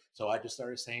goes, so I just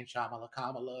started saying Chamala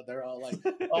Kamala. They're all like,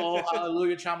 oh,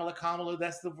 hallelujah, Chamala Kamala.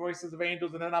 That's the voices of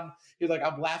angels. And then he's like,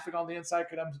 I'm laughing on the inside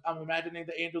because I'm imagining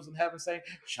the angels in heaven saying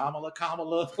Chamala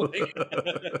Kamala. Like,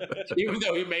 even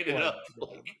though he made it up.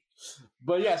 Like,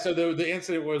 but yeah, so the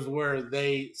incident was where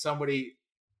somebody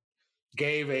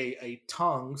gave a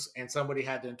tongues and somebody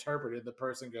had to interpret it. The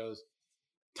person goes,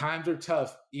 times are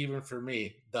tough, even for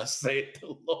me. Thus saith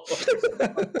the Lord.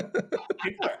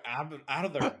 People are out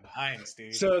of their minds,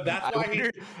 dude. So that's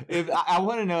why I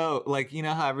want to know, like, you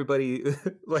know how everybody,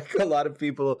 like a lot of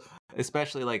people,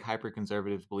 especially like hyper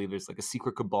conservatives, believe there's like a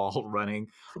secret cabal running.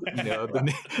 You know,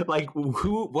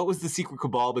 what was the secret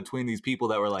cabal between these people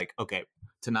that were like, okay,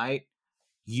 tonight,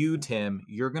 you, Tim,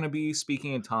 you're going to be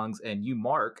speaking in tongues, and you,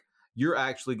 Mark, you're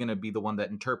actually going to be the one that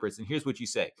interprets. And here's what you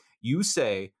say. You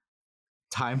say,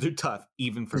 times are tough,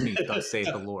 even for me, thus saith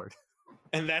the Lord.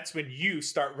 And that's when you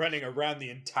start running around the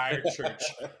entire church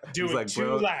doing like,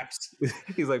 2 laps.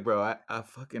 He's like, bro, I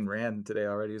fucking ran today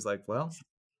already. He's like, well,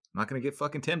 I'm not going to get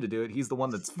fucking Tim to do it. He's the one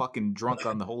that's fucking drunk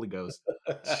on the Holy Ghost.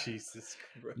 Jesus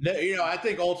Christ. No, I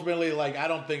think ultimately, like, I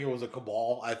don't think it was a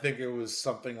cabal. I think it was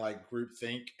something like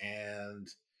groupthink and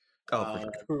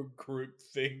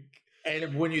groupthink.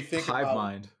 And when you think hive about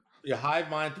mind, hive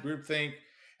mind, groupthink,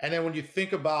 and then when you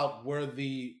think about where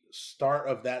the start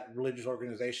of that religious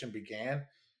organization began,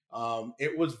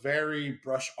 it was very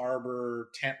brush arbor,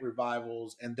 tent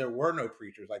revivals, and there were no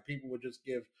preachers. Like, people would just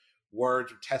give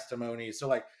words or testimonies. So,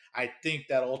 like, I think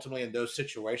that ultimately in those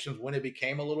situations, when it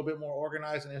became a little bit more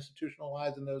organized and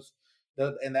institutionalized in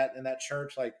that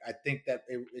church, like, I think that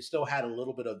it still had a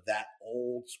little bit of that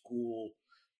old school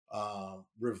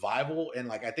revival, and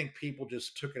like I think people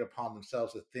just took it upon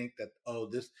themselves to think that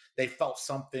they felt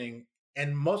something.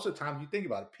 And most of the time, you think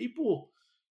about it,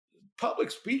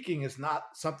 public speaking is not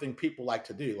something people like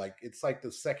to do. Like, it's like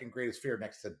the second greatest fear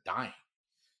next to dying.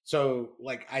 So,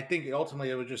 like, I think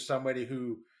ultimately it was just somebody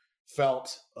who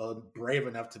felt brave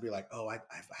enough to be like, oh, I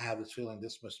have this feeling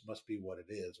this must be what it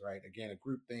is, right? Again, a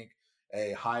groupthink,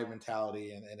 a hive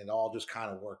mentality, and it all just kind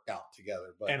of worked out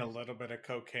together. But and a little bit of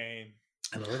cocaine.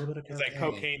 And a little bit of cocaine. It's like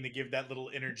cocaine to give that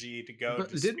little energy to go.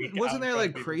 But wasn't there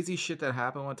like crazy shit that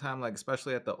happened one time, like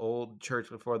especially at the old church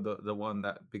before the one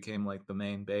that became like the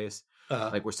main base,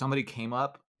 like where somebody came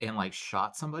up and like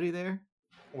shot somebody there?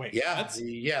 Wait, yeah. That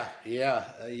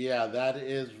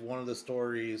is one of the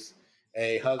stories.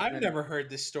 A husband. I've never heard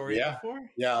this story before.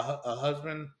 Yeah, a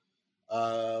husband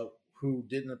who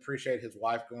didn't appreciate his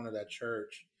wife going to that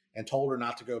church and told her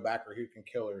not to go back or he can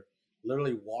kill her.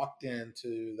 Literally walked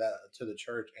into the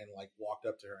church and like walked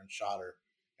up to her and shot her,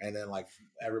 and then like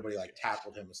everybody like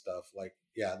tackled him and stuff. Like,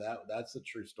 yeah, that's a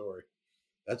true story.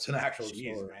 That's an actual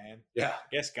story, man. Yeah,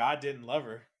 guess God didn't love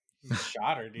her. He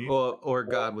shot her, dude. Well, or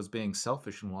God was being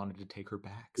selfish and wanted to take her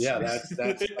back. So. Yeah, that's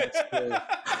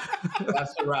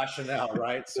the rationale,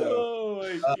 right? So, oh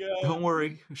my God. Don't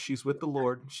worry, she's with the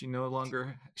Lord. She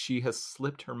has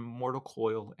slipped her mortal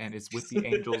coil and is with the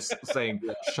angels saying,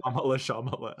 Shamala,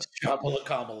 Shamala. Shamala,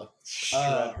 Kamala.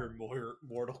 Shred her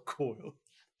mortal coil.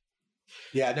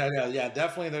 Yeah,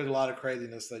 definitely. There's a lot of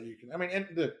craziness that you can. I mean, and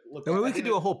look. I mean, we could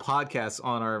do a whole podcast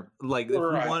on our if we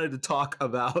wanted to talk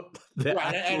about the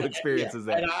actual experiences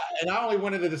there. And I only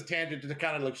went into this tangent to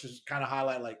kind of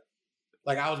highlight like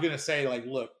I was gonna say, like,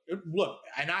 look,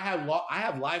 and I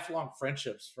have lifelong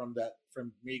friendships from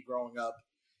me growing up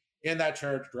in that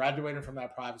church, graduating from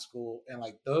that private school, and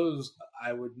like those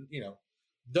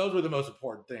those were the most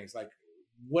important things. Like,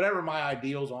 whatever my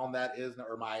ideals on that is,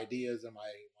 or my ideas and my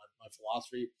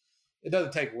philosophy, it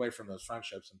doesn't take away from those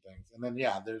friendships and things. And then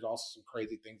there's also some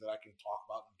crazy things that I can talk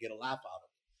about and get a laugh out of.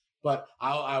 But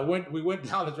we went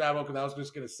down this rabbit hole because I was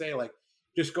just gonna say, like,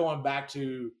 just going back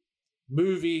to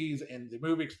movies and the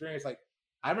movie experience. Like,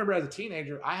 I remember as a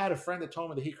teenager, I had a friend that told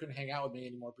me that he couldn't hang out with me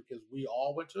anymore because we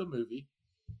all went to a movie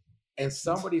and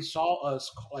somebody saw us.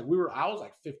 Like, I was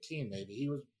like 15, maybe.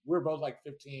 We were both like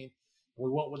 15. And we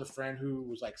went with a friend who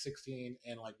was like 16,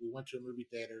 and like we went to a movie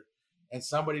theater. And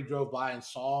somebody drove by and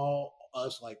saw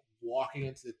us like walking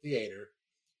into the theater.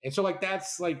 And so like,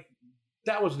 that's like,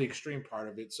 that was the extreme part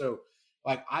of it. So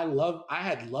like I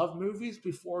had loved movies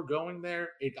before going there.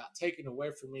 It got taken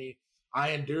away from me.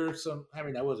 I endured some. I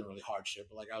mean, that wasn't really hardship,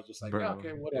 but like I was just like, Bro, yeah,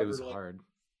 okay, whatever. it was like, hard.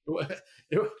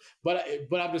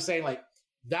 but I'm just saying, like,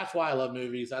 that's why I love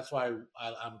movies. That's why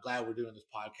I'm glad we're doing this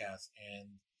podcast.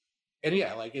 And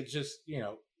yeah, like it's just,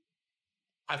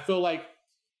 I feel like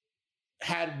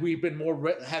had we been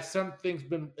more, had some things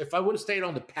been, if I would have stayed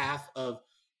on the path of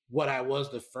what I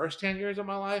was the first 10 years of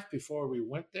my life before we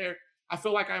went there, I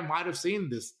feel like I might have seen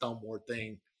this thumb war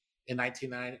thing in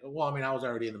 1990. Well, I mean, I was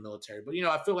already in the military, but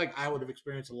I feel like I would have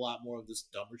experienced a lot more of this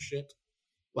dumber shit,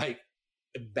 like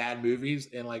bad movies,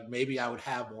 and like maybe I would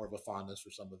have more of a fondness for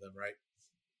some of them, right?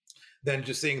 Than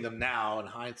just seeing them now in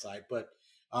hindsight. But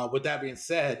with that being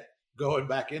said, going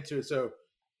back into it, so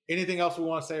anything else we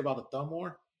want to say about the thumb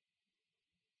war?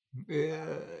 Yeah,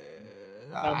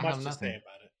 not much to say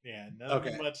about it. Yeah,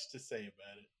 nothing much to say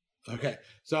about it. Okay,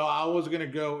 so I was going to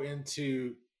go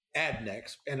into Ed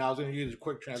next, and I was going to use a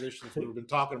quick transition since we've been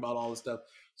talking about all this stuff.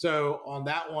 So on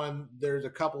that one, there's a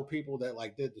couple of people that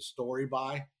like did the story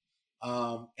by,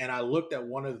 and I looked at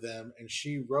one of them, and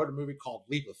she wrote a movie called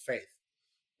Leap of Faith.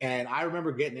 And I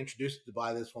remember getting introduced to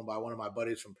by this one by one of my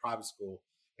buddies from private school.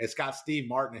 It's got Steve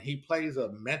Martin, and he plays a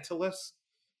mentalist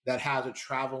that has a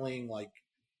traveling like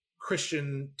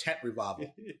Christian tent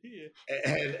revival.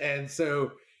 and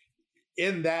so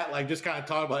in that, like, just kind of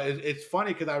talk about it. It's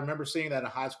funny because I remember seeing that in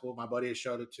high school. My buddy had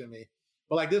showed it to me.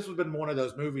 But like this would have been one of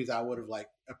those movies I would have like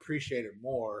appreciated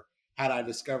more had I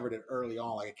discovered it early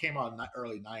on. Like it came out in the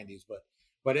early 90s,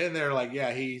 but in there, like,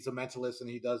 yeah, he's a mentalist and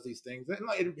he does these things. And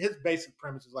like his basic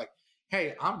premise is like,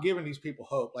 hey, I'm giving these people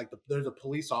hope. Like there's a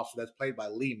police officer that's played by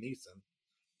Liam Neeson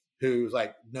who's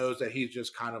like knows that he's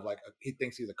just kind of like he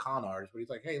thinks he's a con artist, but he's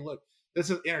like, hey, look, this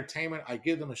is entertainment. I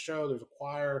give them a show. There's a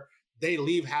choir. They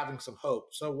leave having some hope.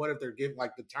 So what if they're giving,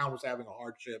 like the town was having a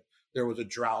hardship. There was a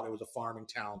drought. It was a farming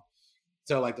town.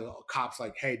 So like the cops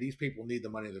like, hey, these people need the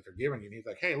money that they're giving you. And he's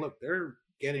like, hey, look, they're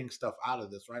getting stuff out of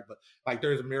this, right? But like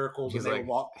there's miracles. He's like,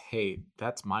 hey,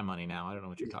 that's my money now. I don't know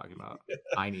what you're talking about.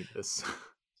 I need this.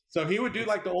 So he would do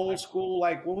like the old school,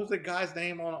 like what was the guy's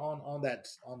name on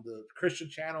the Christian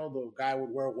channel? The guy would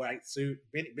wear a white suit.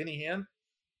 Benny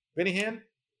Hinn?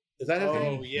 Is that his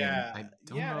name? Oh yeah,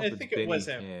 I think it was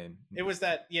him. It was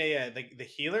that, the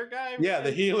healer guy. Yeah,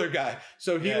 the healer guy.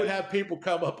 So he would have people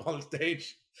come up on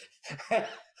stage.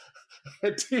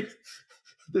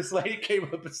 This lady came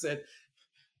up and said,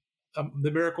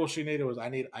 "The miracle she needed was I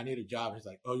need a job." He's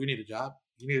like, "Oh, you need a job?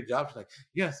 You need a job?" She's like,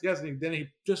 "Yes." And then he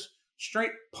just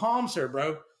straight palms her,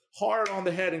 bro, hard on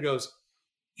the head, and goes,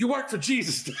 "You work for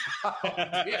Jesus."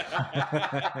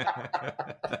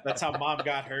 That's how Mom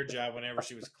got her job whenever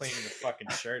she was cleaning the fucking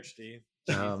church, dude.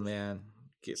 Oh man,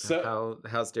 how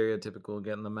stereotypical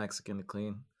getting the Mexican to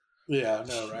clean. Yeah,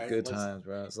 no, right? Good times,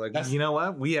 bro. It's like, you know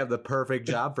what? We have the perfect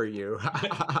job for you.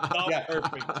 Perfect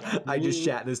job. I just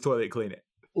shat in this toilet, clean it.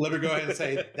 Let me go ahead and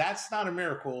say that's not a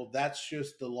miracle. That's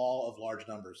just the law of large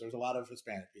numbers. There's a lot of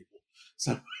Hispanic people,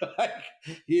 so like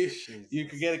you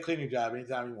can get a cleaning job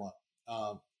anytime you want.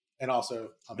 And also,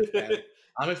 I'm Hispanic.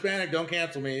 I'm Hispanic. Don't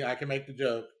cancel me. I can make the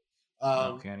joke.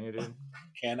 Can you, dude?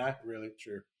 Can I? Really?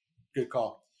 Sure. Good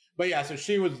call. But yeah, so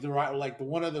she was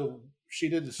she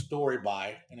did the story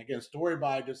by, and again, story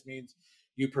by just means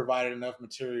you provided enough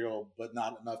material, but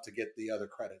not enough to get the other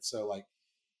credits.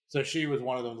 So she was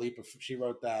one of them. She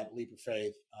wrote that Leap of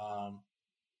Faith.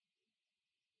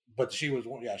 But she was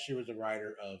the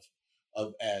writer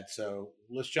of Ed. So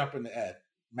let's jump into Ed.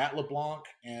 Matt LeBlanc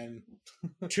and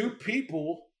two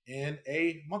people in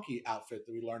a monkey outfit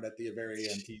that we learned at the very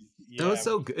end. It was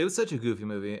so good. It was such a goofy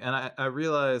movie, and I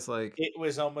realized like it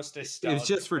was almost nostalgic. It was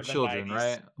just for children, 90s.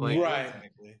 Right? Like, right.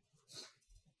 Exactly.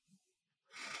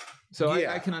 So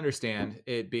I can understand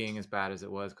it being as bad as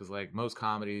it was because like most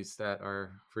comedies that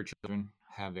are for children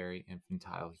have very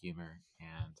infantile humor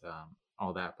and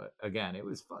all that. But again, it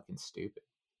was fucking stupid.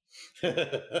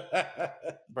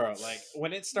 Bro, like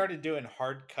when it started doing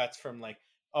hard cuts from like,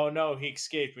 oh no, he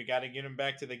escaped, we got to get him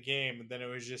back to the game, and then it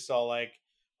was just all like,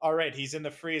 all right, he's in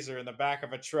the freezer in the back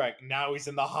of a truck, now he's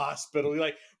in the hospital. You're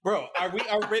like, bro,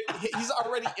 he's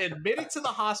already admitted to the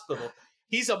hospital,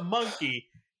 he's a monkey,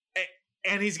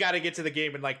 and he's got to get to the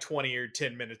game in like 20 or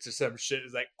 10 minutes or some shit.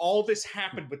 It's like all this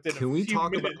happened within Can we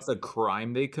talk minutes. About the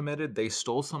crime they committed? They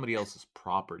stole somebody else's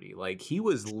property. Like he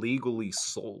was legally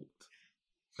sold.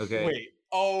 Okay. Wait.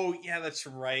 Oh, yeah, that's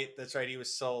right. That's right. He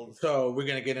was sold. So we're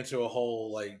gonna get into a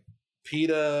whole like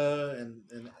PETA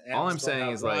and all I'm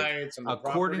saying is like,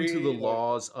 according to the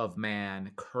laws of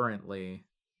man, currently,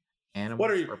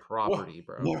 animals are property,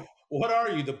 bro. What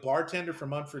are you, the bartender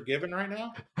from Unforgiven right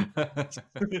now?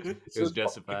 It was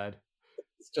justified.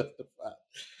 It's justified.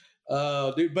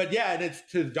 Dude, but yeah, and it's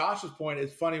to Josh's point.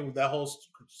 It's funny with that whole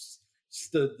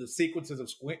the sequences of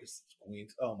squeens.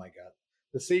 Oh my god,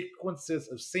 the sequences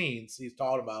of scenes he's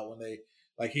talking about when they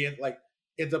he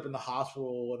ends up in the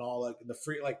hospital and all in the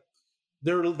free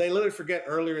they literally forget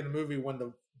earlier in the movie when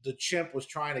the chimp was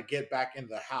trying to get back into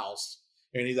the house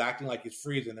and he's acting like he's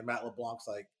freezing and Matt LeBlanc's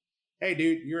like, hey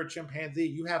dude, you're a chimpanzee,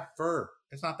 you have fur,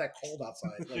 it's not that cold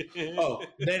outside.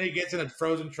 Then he gets in a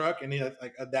frozen truck and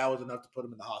that was enough to put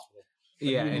him in the hospital.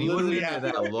 Yeah, and he wasn't in there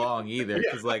that long either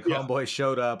because homeboy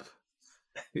showed up.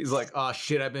 He's like, oh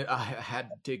shit, I had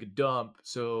to take a dump,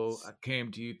 so I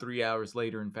came to you 3 hours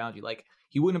later and found you. Like,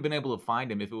 he wouldn't have been able to find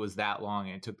him if it was that long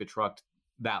and it took the truck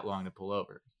that long to pull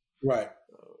over. Right.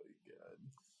 Oh my god.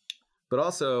 But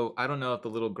also, I don't know if the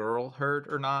little girl heard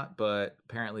or not, but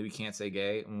apparently we can't say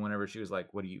gay. And whenever she was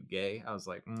like, what are you, gay? I was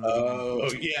like,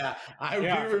 oh yeah. I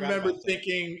remember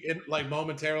thinking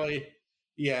momentarily,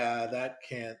 yeah, that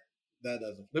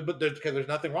doesn't, but because there's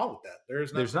nothing wrong with that.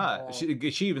 There's not.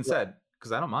 She even said,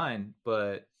 because I don't mind,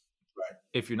 but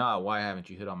if you're not, why haven't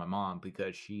you hit on my mom?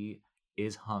 Because she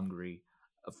is hungry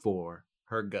for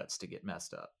her guts to get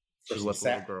messed up. Is what the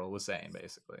little girl was saying,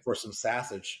 basically. For some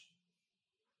sausage.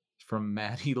 From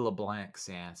Matty LeBlanc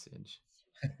sausage.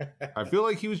 I feel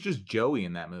like he was just Joey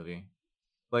in that movie.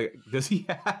 Like, does he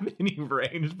have any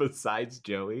range besides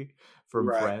Joey from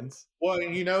Friends? Well,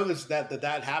 and you know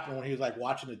that happened when he was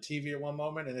watching the TV at one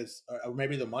moment, and or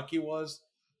maybe the monkey was.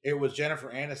 It was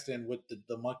Jennifer Aniston with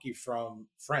the monkey from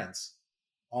Friends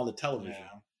on the television.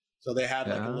 Yeah. So they had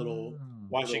a little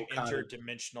watching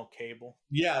interdimensional cable.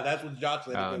 Yeah, that's what Josh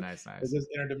said. Oh, nice. Is this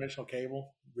interdimensional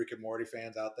cable? Rick and Morty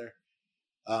fans out there.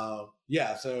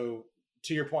 Yeah. So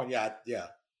to your point, yeah,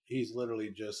 he's literally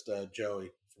just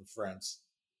Joey from Friends.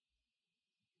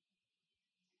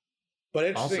 But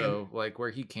interesting. Also, where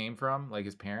he came from,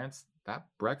 his parents, that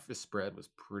breakfast spread was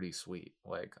pretty sweet.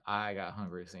 I got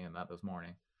hungry seeing that this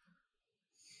morning.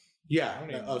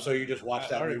 Yeah. So you just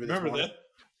watched that movie this morning? Remember that?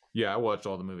 Yeah, I watched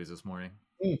all the movies this morning.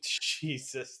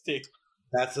 Jesus, dude.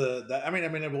 That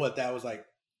was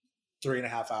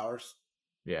 3.5 hours.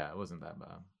 Yeah, it wasn't that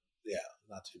bad. Yeah,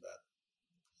 not too bad.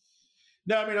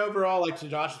 No, I mean, overall, to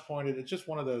Josh's point, it's just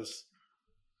one of those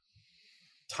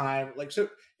time. So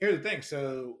here's the thing.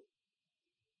 So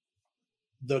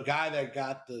the guy that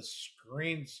got the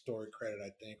screen story credit,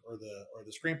 I think, or the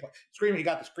screenplay, he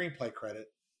got the screenplay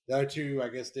credit. The other two, I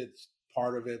guess, did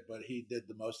part of it, but he did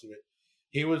the most of it.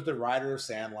 He was the writer of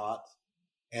Sandlot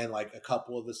and a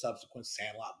couple of the subsequent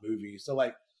Sandlot movies. So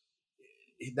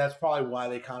that's probably why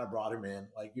they kind of brought him in.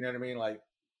 You know what I mean?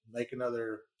 Make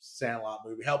another Sandlot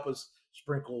movie. Help us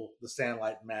sprinkle the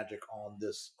Sandlot magic on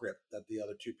this script that the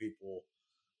other two people,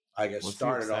 I guess,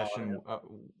 started on.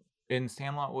 In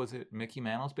Sandlot, was it Mickey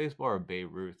Mantle's baseball or Babe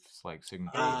Ruth's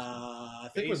signature? I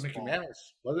think it was Mickey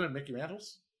Mantle's. Wasn't it Mickey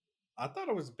Mantle's? I thought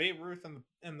it was Babe Ruth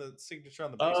and the signature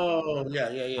on the baseball. Oh,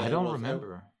 yeah. I don't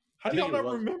remember. How do y'all not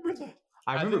remember that?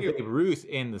 I remember Babe Ruth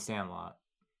in the Sandlot.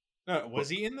 No, was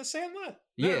he in the Sandlot?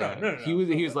 Yeah, no. He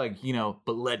was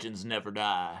but legends never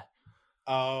die.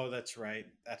 Oh, that's right.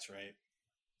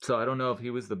 So I don't know if he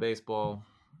was the baseball,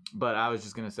 but I was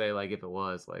just gonna say if it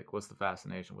was what's the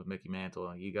fascination with Mickey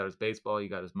Mantle? You got his baseball, you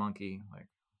got his monkey.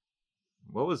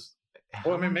 What was?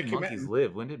 How did monkeys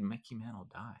live? When did Mickey Mantle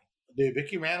die? Dude,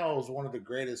 Mickey Mantle is one of the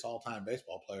greatest all-time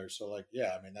baseball players. So,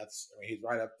 he's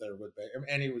right up there with,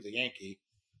 and he was a Yankee.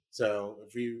 So,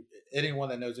 anyone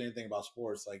that knows anything about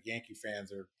sports, Yankee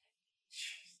fans are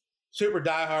super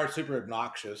diehard, super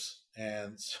obnoxious,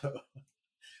 and so.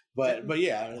 But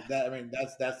yeah,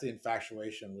 that's the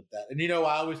infatuation with that. And I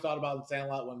always thought about in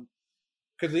Sandlot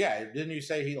because didn't you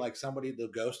say he somebody, the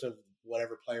ghost of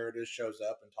whatever player it is, shows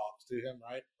up and talks to him,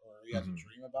 right? Or he has a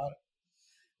dream about it.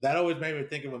 That always made me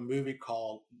think of a movie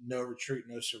called No Retreat,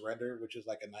 No Surrender, which is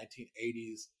a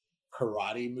 1980s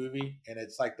karate movie. And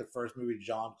it's the first movie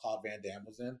Jean-Claude Van Damme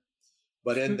was in.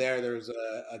 But in there's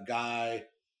a guy,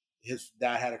 his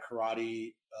dad had a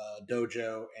karate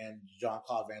dojo, and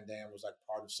Jean-Claude Van Damme was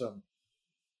part of some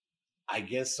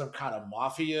kind of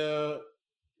mafia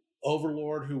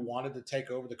overlord who wanted to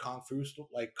take over the Kung Fu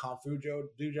dojo.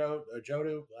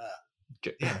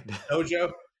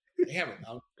 Damn it.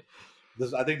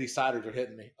 I think these ciders are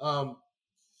hitting me.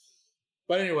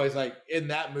 But anyways, in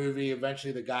that movie,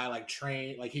 eventually the guy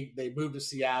trained, they moved to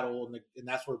Seattle, and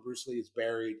that's where Bruce Lee is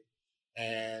buried.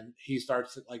 And he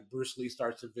starts Bruce Lee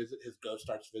starts to visit, his ghost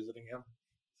starts visiting him.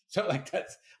 So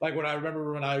that's when I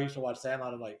remember when I used to watch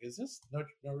Sandlot, I'm is this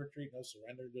no retreat, no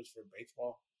surrender, just for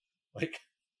baseball?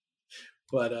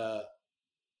 But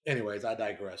anyways, I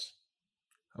digress.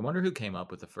 I wonder who came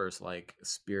up with the first like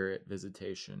spirit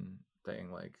visitation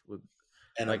thing. Like with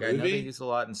And like I know they use a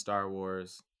lot in Star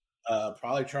Wars.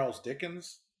 Probably Charles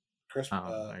Dickens. Christmas.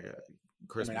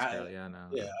 Christmas Carol. Yeah, no.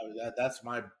 Yeah,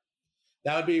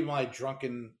 that would be my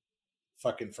drunken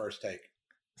fucking first take.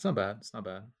 It's not bad. It's not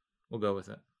bad. We'll go with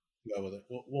it. Go with it.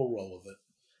 We'll roll with it.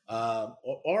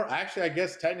 Or actually, I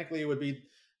guess technically it would be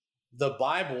the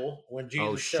Bible when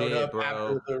Jesus showed up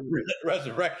after the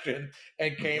resurrection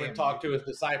and came and talked to his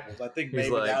disciples. I think maybe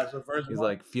that was the first one. He's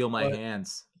like, feel my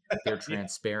hands. They're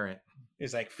transparent.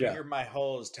 He's like, finger my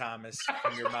holes, Thomas.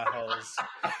 Finger my holes.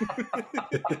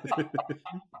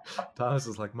 Thomas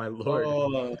is like, my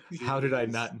Lord, how did I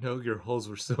not know your holes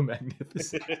were so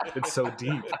magnificent and so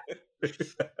deep?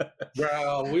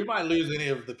 Bro, we might lose any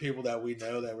of the people that we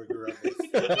know that we grew up with.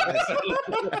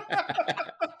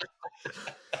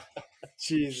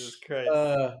 Jesus Christ.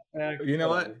 You know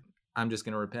what? I'm just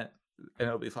going to repent and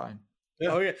it'll be fine. Yeah.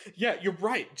 Oh, yeah. Yeah, you're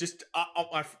right. Just,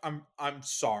 I'm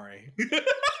sorry.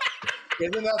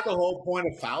 Isn't that the whole point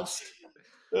of Faust?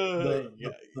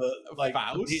 Like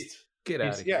Faust? Get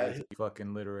out of here. Yeah.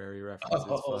 Fucking literary references.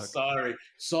 Oh, sorry.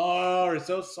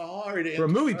 So sorry. For a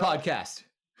movie podcast.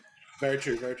 Very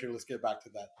true. Very true. Let's get back to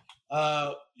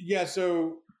that. Yeah,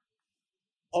 so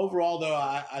overall, though,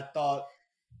 I thought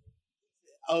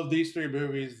of these three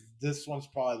movies, this one's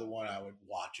probably the one I would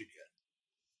watch again.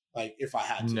 Like, if I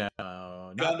had to.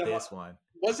 No, not this one.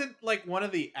 Wasn't like one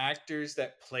of the actors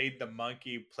that played the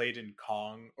monkey played in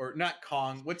Kong, or not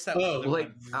Kong? What's that?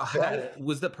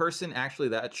 Was the person actually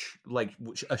that like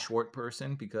a short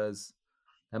person? Because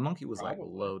that monkey was like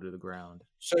low to the ground.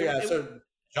 So so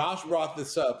Josh brought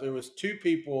this up. There was two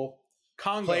people.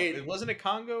 Congo. Wasn't it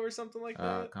Congo or something like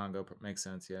that? Congo makes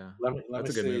sense. Yeah, that's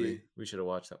a good movie. We should have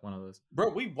watched that one of those. Bro,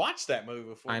 we watched that movie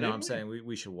before. I know. I'm saying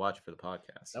we should watch it for the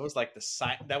podcast. That was like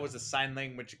that was a sign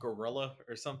language gorilla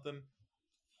or something.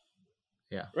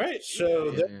 Yeah. Right.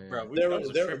 So, bro, that was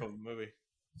a trip of a movie.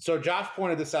 So Josh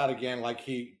pointed this out again, like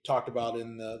he talked about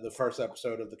in the first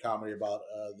episode of the comedy about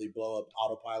the blow up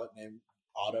autopilot named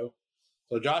Otto.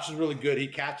 So Josh is really good. He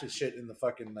catches shit in the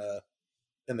fucking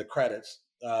in the credits.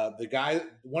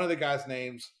 One of the guys'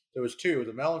 names, there was two.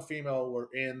 The male and female were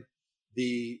in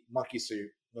the monkey suit.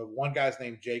 The one guy's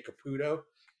named Jay Caputo,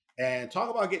 and talk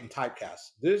about getting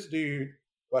typecast. This dude,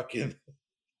 fucking.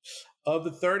 Of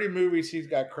the 30 movies he's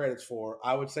got credits for,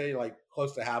 I would say like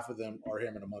close to half of them are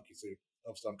him in a monkey suit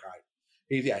of some kind.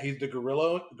 He's the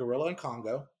gorilla in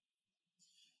Congo.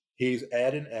 He's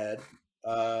Ed and Ed.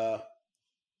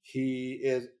 He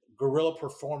is gorilla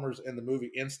performers in the movie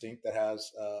Instinct that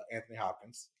has Anthony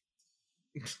Hopkins.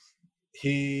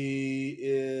 He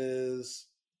is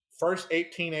first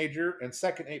ape teenager and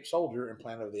second ape soldier in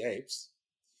Planet of the Apes.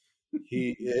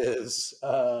 He is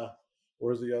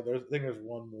where's the other? I think there's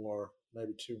one more,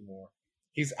 maybe two more.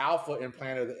 He's Alpha in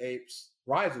Planet of the Apes,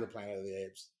 Rise of the Planet of the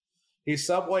Apes. He's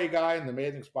Subway guy in The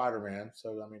Amazing Spider-Man.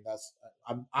 So I mean, that's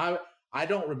I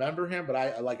don't remember him, but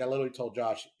I literally told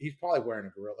Josh he's probably wearing a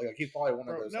gorilla. Like he's probably one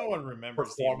of those. No one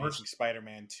remembers The Amazing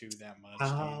Spider-Man 2 that much.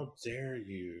 How dare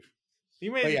you? The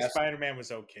Amazing Spider-Man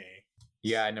was okay.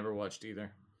 Yeah, I never watched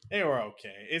either. They were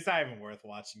okay. It's not even worth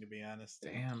watching, to be honest.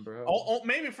 Damn, bro.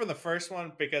 Maybe for the first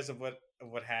one because of what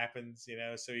happens,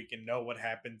 so you can know what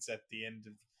happens at the end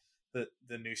of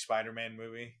the new Spider-Man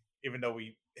movie. Even though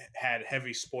we had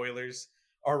heavy spoilers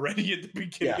already at the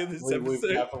beginning of this episode,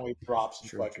 we definitely dropped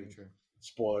some fucking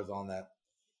spoilers on that.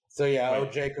 So yeah,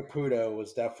 Jay Caputo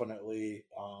was definitely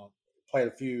played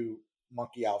a few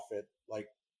monkey outfit like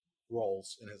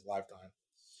roles in his lifetime.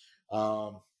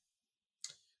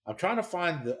 I'm trying to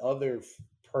find the other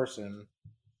person.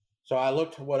 So I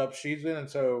looked what up she's in. And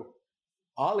so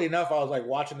oddly enough, I was like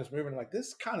watching this movie and I'm like,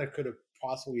 this kind of could have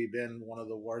possibly been one of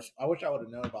the worst. I wish I would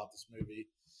have known about this movie.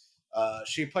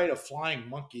 She played a flying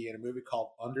monkey in a movie called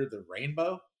Under the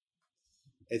Rainbow.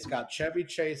 It's got Chevy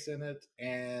Chase in it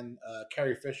and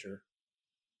Carrie Fisher.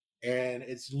 And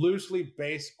it's loosely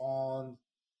based on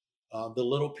the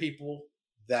little people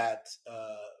that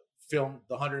filmed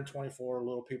the 124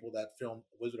 little people that filmed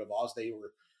Wizard of Oz.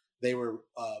 They were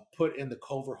put in the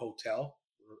Culver Hotel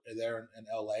there in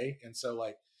LA, and so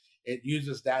like it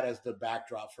uses that as the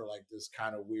backdrop for like this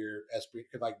kind of weird esprit.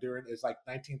 Because like it's like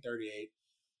 1938,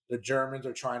 the Germans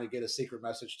are trying to get a secret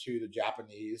message to the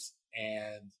Japanese,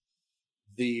 and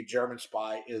the German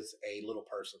spy is a little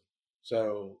person.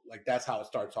 So like that's how it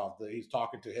starts off. He's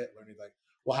talking to Hitler, and he's like,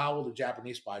 "Well, how will the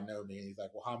Japanese spy know me?" And he's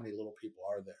like, "Well, how many little people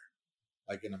are there?"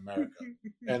 Like in America.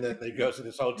 And then they go to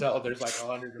this hotel. There's like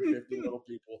 150 little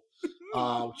people.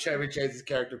 Chevy Chase's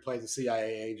character plays a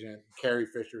CIA agent. Carrie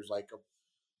Fisher's like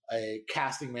a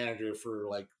casting manager for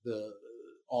like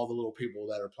all the little people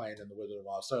that are playing in the Wizard of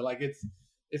Oz. So like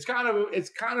it's got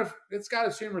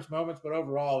its humorous moments, but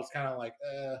overall it's kind of like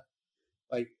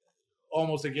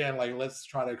almost again like let's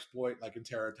try to exploit like in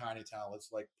Terror Tiny Town.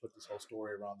 Let's like put this whole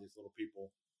story around these little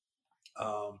people.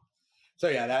 So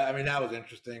yeah, that was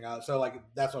interesting. So like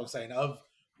that's what I'm saying. Of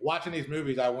watching these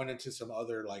movies, I went into some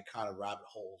other like kind of rabbit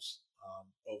holes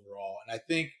overall, and I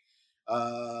think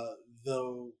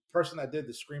the person that did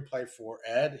the screenplay for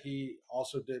Ed, he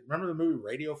also did. Remember the movie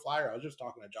Radio Flyer? I was just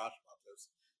talking to Josh about this.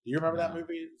 Do you remember that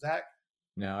movie, Zach?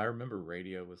 No, I remember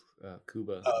Radio with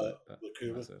Cuba. With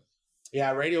Cuba.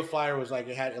 Yeah, Radio Flyer was like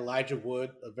it had Elijah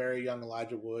Wood, a very young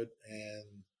Elijah Wood,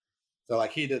 and so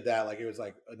like he did that. Like it was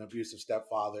like an abusive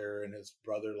stepfather, and his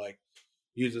brother like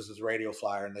uses his radio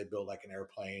flyer, and they build like an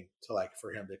airplane to like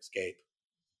for him to escape.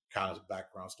 Kind of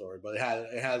background story, but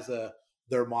it has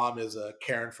their mom is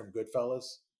Karen from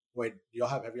Goodfellas. Wait,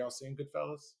 have y'all seen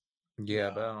Goodfellas? Yeah,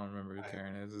 but I don't remember who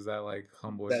Karen is. Is that like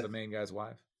Homeboy, the main guy's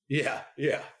wife? Yeah.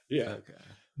 Okay.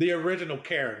 The original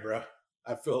Karen, bro.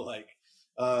 I feel like,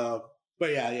 but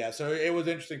yeah. So it was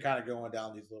interesting, kind of going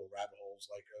down these little rabbit holes,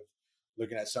 like of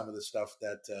looking at some of the stuff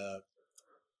that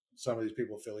some of these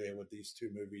people affiliate with these two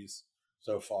movies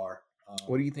so far.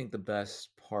 What do you think the best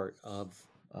part of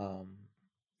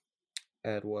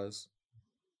Ed was?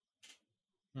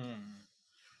 What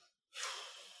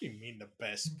do you mean the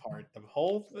best part? The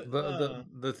whole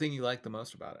the thing you like the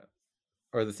most about it,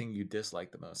 or the thing you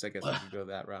dislike the most? I guess we could go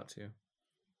that route too.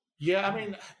 Yeah, I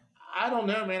mean, I don't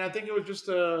know, man. I think it was just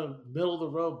a middle of the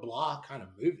road blah kind of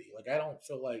movie. Like I don't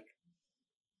feel like.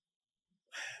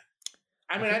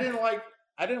 I mean, I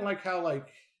didn't like how like.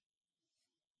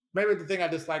 Maybe the thing I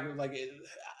disliked was like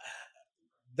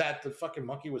that the fucking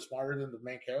monkey was smarter than the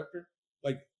main character.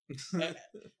 Like,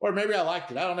 or maybe I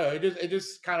liked it. I don't know. It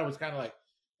just kind of was kind of like,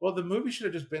 well, the movie should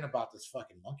have just been about this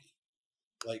fucking monkey.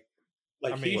 Like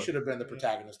he should have been the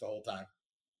protagonist the whole time.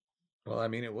 Well, I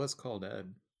mean, it was called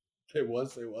Ed. It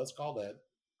was called Ed.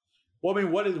 Well, I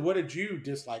mean, what did you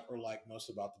dislike or like most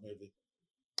about the movie?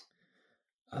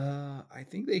 I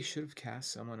think they should have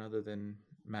cast someone other than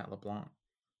Matt LeBlanc.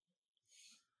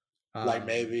 Like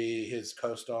maybe his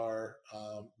co-star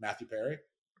Matthew Perry.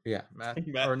 Yeah,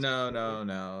 or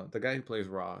no. The guy who plays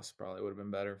Ross probably would have been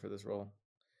better for this role.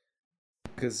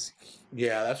 Because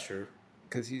yeah, that's true.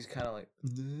 Because he's kind of like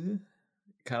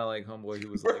Homeboy,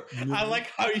 who was like. I like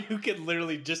how you can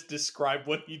literally just describe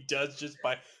what he does just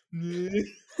by. Oh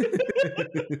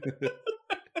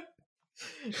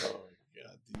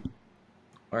god, dude.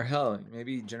 Or hell,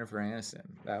 maybe Jennifer Aniston.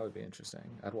 That would be interesting.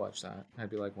 I'd watch that.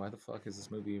 I'd be like, why the fuck does this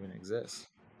movie even exist?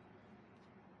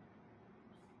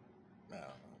 No.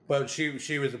 But she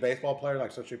was a baseball player,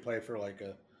 like so she played for like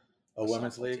a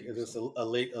women's league. Is this a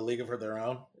league of their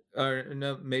own? Or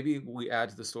no, maybe we add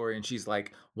to the story and she's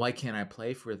like, why can't I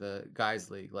play for the guys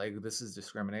league? Like this is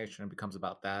discrimination. It becomes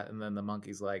about that. And then the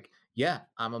monkey's like, yeah,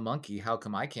 I'm a monkey. How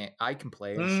come I can't? I can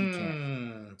play and she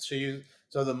can't.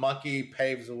 So the monkey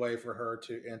paves the way for her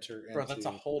to enter into. Bro, that's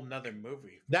a whole nother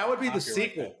movie. That would be the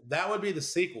sequel. That would be the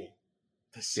sequel.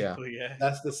 The sequel, yeah.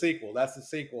 That's the sequel.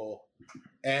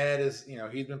 Ed is,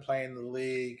 he's been playing the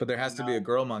league. But there has to be a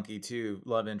girl monkey too,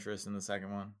 love interest in the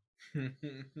second one.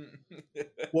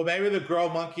 Well, maybe the girl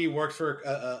monkey works for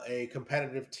a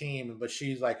competitive team, but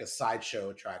she's like a sideshow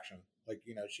attraction. Like,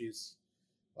 she's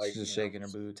like she's just shaking her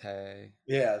booty.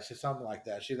 Yeah, she's something like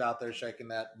that. She's out there shaking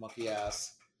that monkey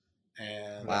ass.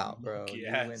 And wow, bro, you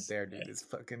went there, dude. This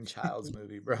fucking child's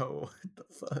movie, bro. What the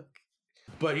fuck?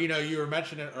 But you were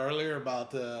mentioning earlier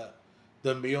about the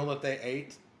meal that they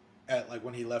ate at like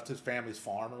when he left his family's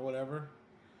farm or whatever.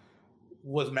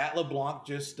 Was Matt LeBlanc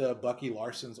just Bucky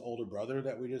Larson's older brother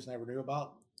that we just never knew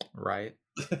about? Right.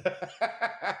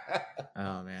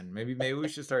 Oh man, maybe we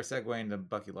should start segueing to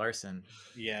Bucky Larson.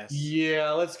 Yes.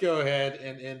 Yeah, let's go ahead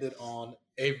and end it on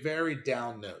a very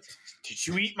down note. Did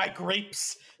you eat my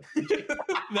grapes?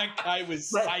 That guy was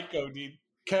psycho, dude.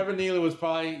 Kevin Nealon was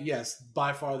probably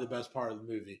by far the best part of the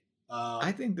movie.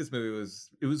 I think this movie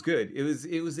was good.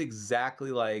 It was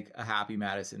exactly like a Happy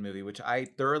Madison movie, which I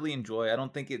thoroughly enjoy. I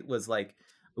don't think it was like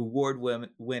award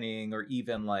winning or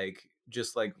even like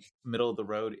just like middle of the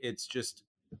road. It's just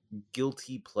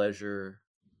guilty pleasure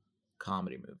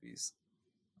comedy movies.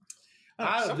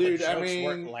 Dude, I mean,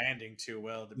 weren't landing too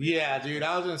well. Dude,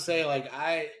 I was gonna say like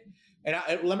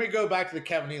let me go back to the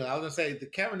Kevin Nealon. I was gonna say the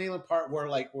Kevin Nealon part where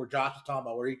Josh was talking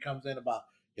about where he comes in about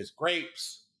his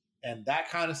grapes and that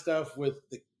kind of stuff with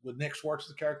Nick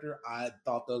Schwartz's character. I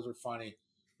thought those were funny.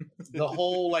 The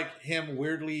whole like him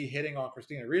weirdly hitting on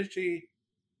Christina Ricci,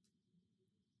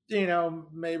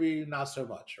 maybe not so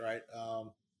much, right?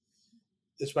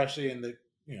 especially in the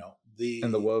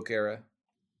in the woke era.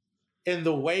 In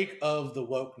the wake of the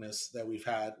wokeness that we've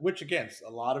had, which again, a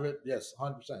lot of it, yes,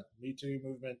 100%. Me Too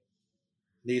movement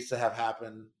needs to have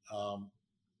happened.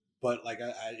 But like,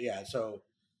 yeah. So,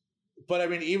 but I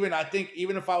mean, I think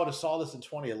even if I would have saw this in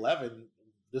 2011,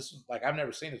 this is like I've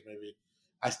never seen this movie.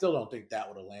 I still don't think that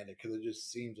would have landed because it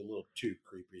just seems a little too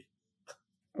creepy.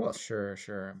 Well,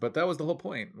 sure, but that was the whole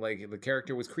point. Like the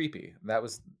character was creepy. That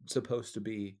was supposed to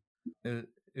be. It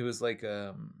was like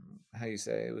how you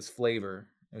say it was flavor.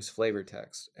 It was flavor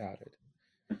text added.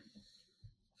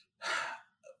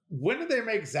 When did they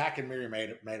make Zack and Miri made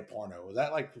a porno? Was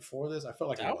that like before this? I feel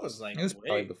like that was like it was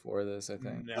probably before this. I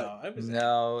think.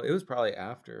 No, it was probably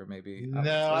after. Maybe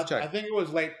no. I think it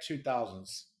was late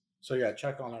 2000s. So yeah,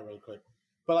 check on that really quick.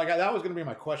 But like that was going to be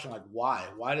my question. Like, why?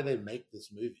 Why did they make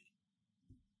this movie?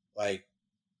 Like,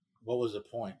 what was the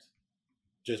point?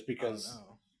 Just because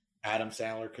Adam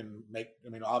Sandler can make? I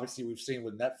mean, obviously we've seen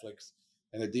with Netflix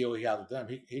and the deal he has with them.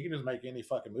 He can just make any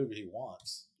fucking movie he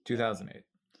wants. 2008.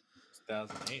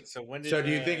 2008. So when did? So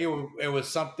do you think it was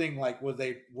something like were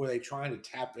they trying to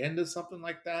tap into something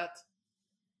like that,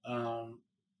 or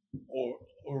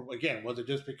again was it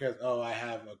just because I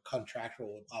have a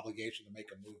contractual obligation to make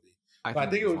a movie? I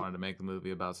think they wanted to make a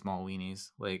movie about small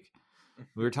weenies. Like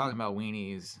we were talking about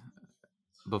weenies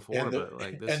before, but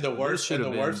like this and the worst wiener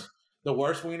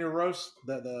roast,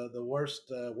 the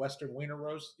worst Western wiener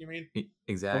roast. You mean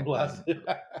exactly?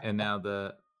 And now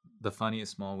the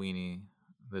funniest small weenie.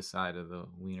 This side of the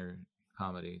wiener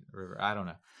comedy river. I don't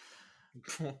know.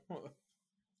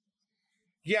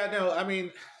 Yeah, no, I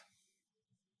mean,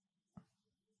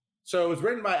 so it was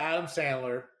written by Adam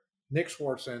Sandler, Nick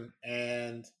Swartzen,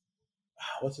 and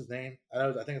what's his name?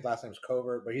 I think his last name is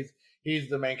Covert, but he's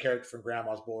the main character from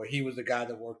Grandma's Boy. He was the guy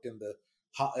that worked in the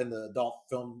adult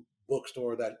film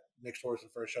bookstore that Nick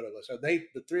Swartzen first showed up with. So the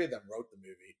three of them wrote the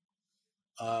movie.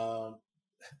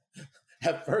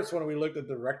 At first, when we looked at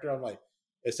the director, I'm like,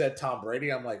 it said Tom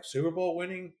Brady. I'm like, Super Bowl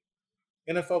winning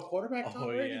NFL quarterback Tom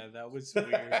Brady? Yeah, that was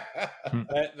weird.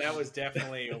 that was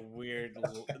definitely a weird,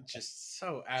 just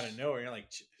so out of nowhere. You're like,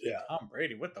 Tom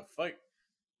Brady, what the fuck?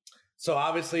 So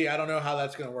obviously, I don't know how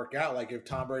that's going to work out. Like if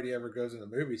Tom Brady ever goes into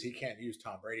movies, he can't use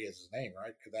Tom Brady as his name,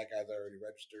 right? Because that guy's already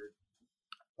registered.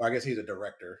 Well, I guess he's a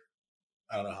director.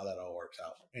 I don't know how that all works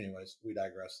out. Anyways, we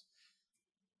digress.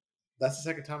 That's the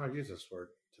second time I've used this word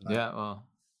tonight. Yeah, well,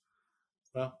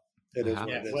 it is what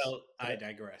it is. Well, I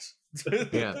digress.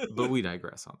 Yeah, but we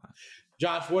digress on that.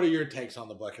 Josh, what are your takes on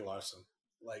the Bucky Larson?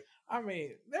 Like, I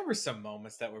mean, there were some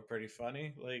moments that were pretty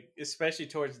funny, like especially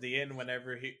towards the end,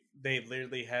 whenever they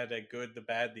literally had a good, the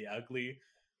bad, the ugly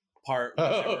part.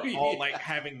 All like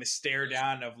having the stare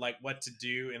down of like what to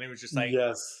do, and it was just like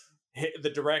the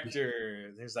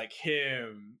director. There's like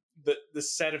him, the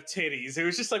set of titties. It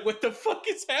was just like, what the fuck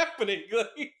is happening?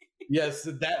 Like, yes,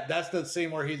 that's the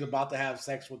scene where he's about to have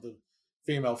sex with the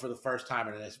female for the first time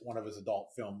in one of his adult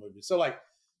film movies. So like,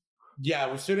 yeah,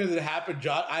 as soon as it happened,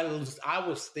 Josh, I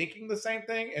was thinking the same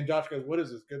thing, and Josh goes, "What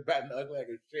is this? Good, bad, and ugly?" I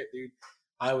go, "Shit, dude."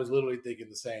 I was literally thinking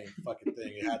the same fucking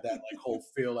thing. It had that like whole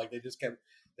feel, like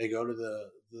they go to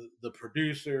the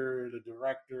producer, the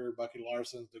director, Bucky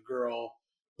Larson, the girl,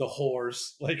 the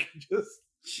horse, like just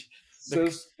so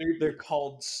stupid. They're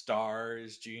called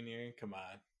stars, Junior. Come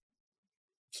on.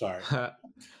 Sorry.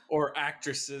 Or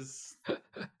actresses.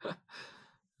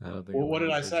 What did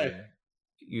I say?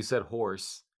 You said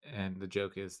horse, and the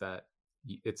joke is that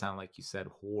it sounded like you said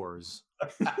whores.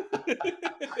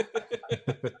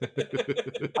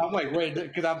 I'm like, wait,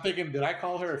 because I'm thinking, did I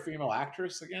call her a female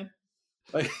actress again?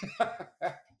 Like,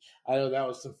 I know that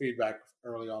was some feedback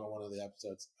early on in one of the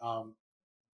episodes.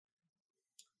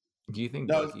 Do you think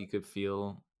Bucky could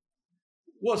feel?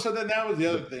 Well, so then that was the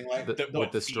other thing, like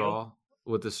with the straw.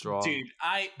 With the straw, dude.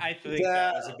 I think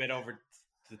that was a bit over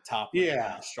the top.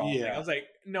 Yeah, the straw thing. I was like,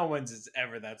 no one's is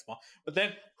ever that small. But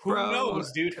then, who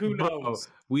knows, dude? Who knows?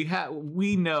 We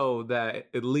know that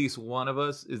at least one of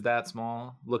us is that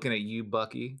small. Looking at you,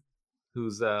 Bucky,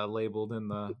 who's labeled in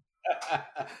the.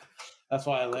 That's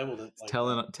why I labeled it.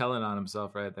 Like telling on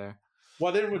himself right there.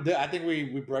 Well, then I think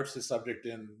we broached the subject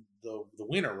in the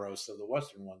wiener roast of the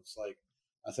Western ones. Like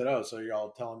I said, so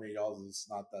y'all telling me y'all is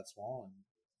not that small, and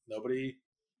nobody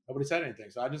said anything.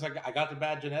 So I got the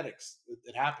bad genetics.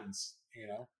 It happens, you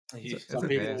know.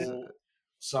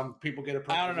 Some people get it.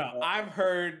 I don't know. I've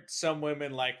heard some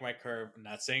women like my curve. I'm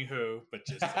not saying who, but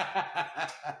just.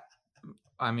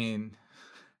 I mean,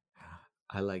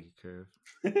 I like your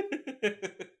curve.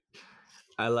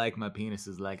 I like my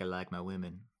penises like I like my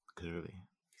women curvy.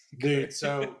 Dude,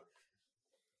 so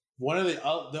one of the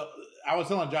I was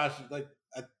telling Josh, like,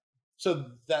 so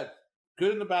that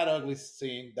good and the bad, ugly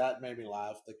scene that made me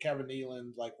laugh. The Kevin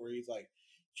Nealon, like where he's like,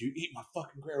 "Did you eat my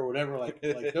fucking grave?" or whatever. Like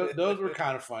those were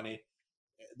kind of funny.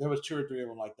 There was 2 or 3 of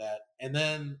them like that, and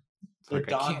then the like,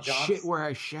 Don I can't Johnson shit where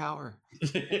I shower.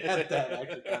 that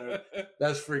actually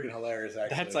that's freaking hilarious.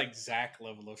 Actually, That's like Zach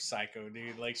level of psycho,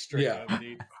 dude. Like straight up,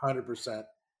 dude. 100%.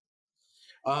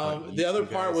 The other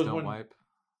part was when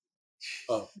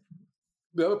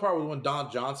the other part was when Don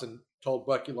Johnson told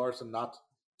Bucky Larson not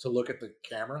to look at the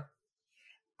camera,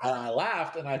 and I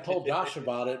laughed and I told Josh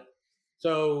about it.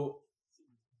 So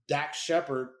Dax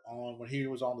Shepard when he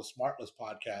was on the Smartless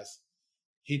podcast,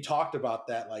 he talked about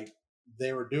that. Like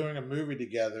they were doing a movie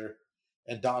together,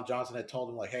 and Don Johnson had told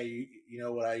him like, "Hey, you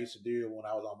know what I used to do when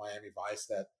I was on Miami Vice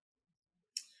that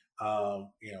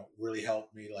really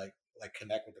helped me like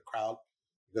connect with the crowd,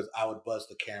 because I would buzz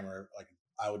the camera, like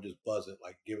I would just buzz it,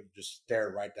 like just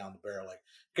stare right down the barrel, like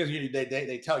because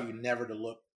they tell you never to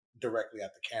look directly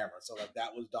at the camera. So like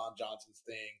that was Don Johnson's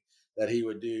thing that he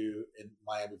would do in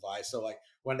Miami Vice. So like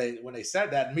when they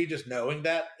said that, and me just knowing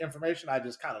that information, I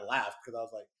just kind of laughed because I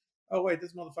was like, oh wait,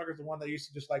 this motherfucker's the one that used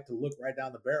to just like to look right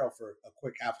down the barrel for a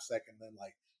quick half a second, and then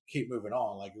like keep moving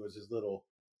on. Like it was his little,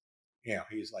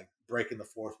 he's like breaking the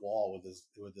fourth wall with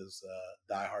his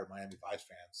diehard Miami Vice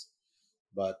fans.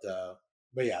 But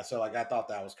yeah, so like I thought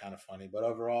that was kind of funny. But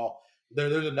overall,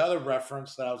 there's another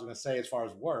reference that I was going to say as far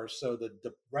as worse. So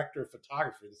the director of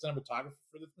photography, the cinematographer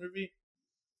for this movie,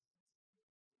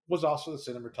 was also the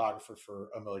cinematographer for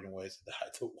A Million Ways to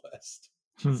Die to West.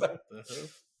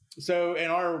 So in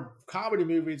our comedy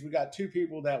movies, we got 2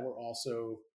 people that were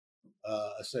also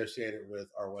associated with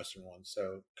our Western ones.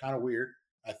 So kind of weird,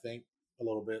 I think, a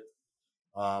little bit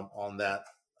on that.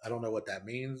 I don't know what that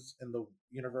means in the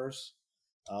universe.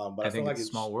 But I think feel like it's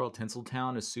a small world.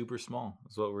 Tinseltown is super small,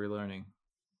 is what we're learning.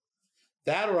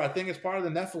 That, or I think it's part of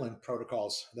the Nephilim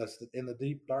protocols that's in the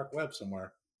deep, dark web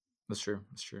somewhere. That's true.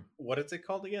 That's true. What is it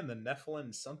called again? The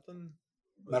Nephilim something?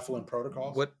 Nephilim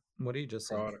protocols? What do you just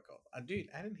say? Protocol. Dude,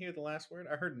 I didn't hear the last word.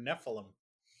 I heard Nephilim.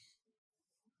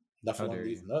 Nephilim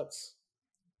these nuts.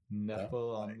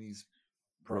 Nephil on these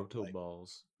proto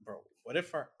balls. Bro, what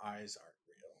if our eyes aren't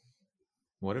real?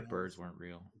 What if birds weren't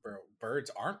real? Bro, birds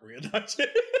aren't real.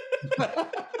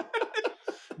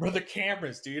 Bro, the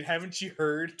cameras, dude. Haven't you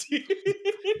heard?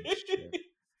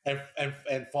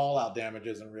 and fallout damage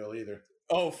isn't real either.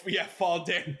 Oh, yeah, fall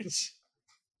damage.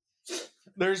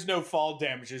 There's no fall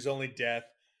damage. There's only death.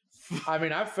 I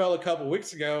mean, I fell a couple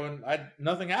weeks ago and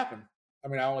nothing happened. I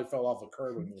mean, I only fell off a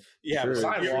curb. Yeah,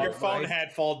 your phone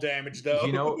had fall damage, though.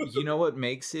 You know what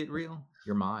makes it real?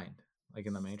 Your mind, like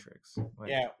in the Matrix. Like,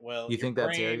 yeah, well, you think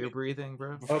that's air you're breathing,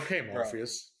 bro? Okay,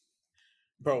 Morpheus.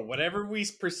 Bro, whatever we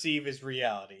perceive as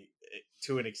reality,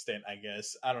 to an extent, I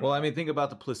guess. I don't know. Well, I mean, think about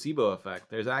the placebo effect.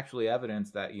 There's actually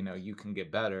evidence that you can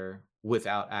get better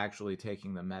without actually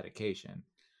taking the medication.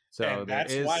 So there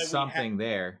is something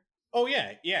there. Oh,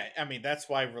 yeah. Yeah. I mean, that's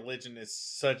why religion is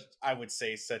such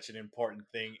an important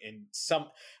thing in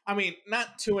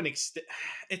not to an extent.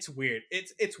 It's weird.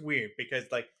 It's weird because,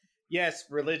 like, yes,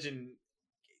 religion,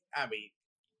 I mean,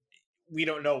 we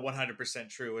don't know 100%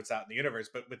 true what's out in the universe,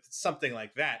 but with something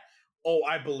like that,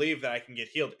 I believe that I can get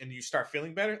healed, and you start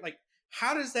feeling better. Like,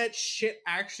 how does that shit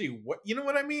actually work? You know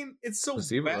what I mean? It's so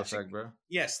placebo effect, bro.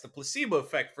 Yes, the placebo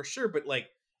effect for sure, but like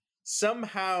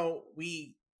somehow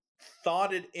we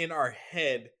thought it in our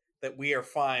head that we are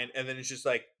fine, and then it's just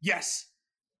like, yes,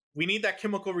 we need that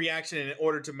chemical reaction in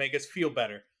order to make us feel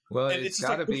better. Well, it's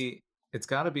got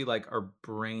to be like our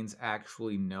brains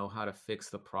actually know how to fix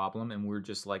the problem, and we're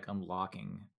just like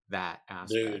unlocking that aspect.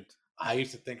 Dude, I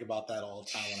used to think about that all the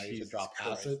time when I used to drop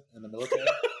acid in the military.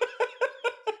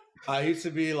 I used to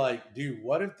be like, dude,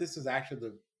 what if this is actually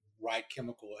the right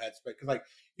chemical headspace? Because like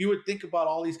you would think about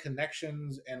all these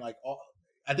connections and like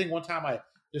I think one time I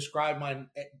described my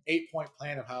 8-point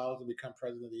plan of how I was to become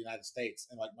president of the United States,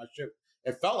 and like my shit,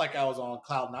 it felt like I was on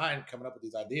cloud 9 coming up with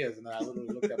these ideas, and then I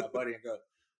literally looked at my buddy and go,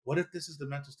 what if this is the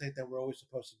mental state that we're always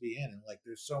supposed to be in? And like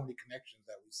there's so many connections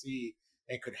that we see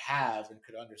and could have and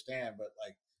could understand, but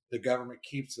like the government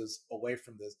keeps us away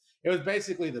from this. It was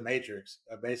basically the Matrix,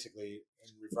 basically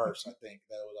in reverse, I think.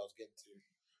 That was what I was getting to.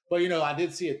 But, I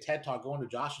did see a TED Talk, going to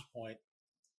Josh's point,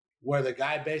 where the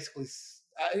guy basically,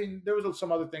 there was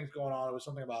some other things going on. It was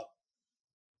something about,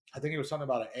 I think it was something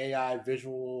about an AI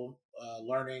visual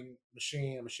learning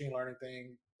machine learning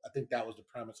thing. I think that was the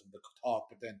premise of the talk.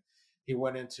 But then he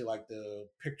went into like the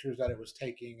pictures that it was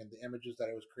taking and the images that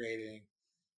it was creating.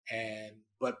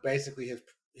 But basically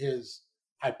his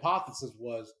hypothesis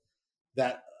was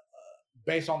that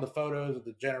based on the photos of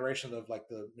the generation of like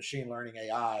the machine learning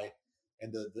AI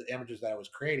and the images that I was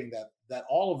creating, that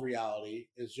all of reality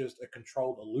is just a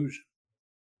controlled illusion.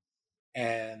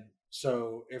 And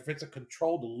so if it's a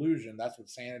controlled illusion, that's what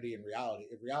sanity and reality.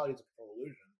 If reality is a controlled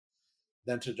illusion,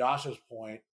 then to Josh's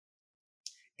point,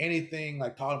 anything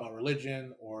like talking about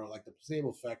religion or like the placebo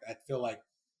effect, I feel like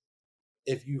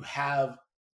if you have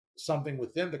something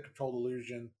within the controlled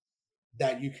illusion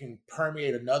that you can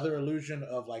permeate another illusion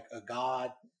of like a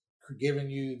God giving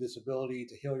you this ability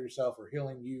to heal yourself or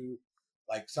healing you,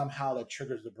 like somehow that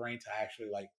triggers the brain to actually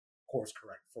like course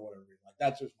correct for whatever reason. Like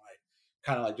that's just my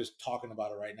kind of like just talking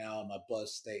about it right now in my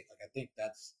buzz state. Like I think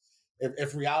that's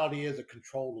if reality is a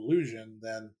controlled illusion,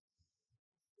 then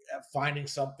finding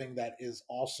something that is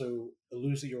also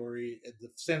illusory in the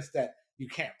sense that you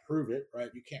can't prove it, right?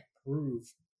 You can't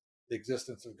prove the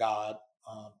existence of God,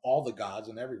 all the gods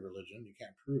in every religion. You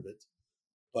can't prove it,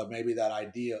 but maybe that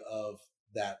idea of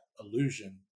that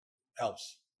illusion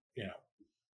helps,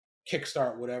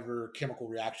 kickstart whatever chemical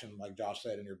reaction, like Josh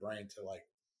said, in your brain to like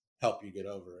help you get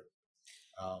over it.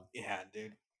 Yeah,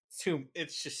 dude.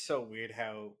 It's just so weird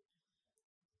how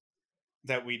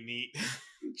that we need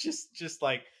just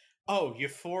like, oh,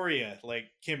 euphoria, like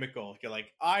chemical. You're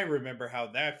like, I remember how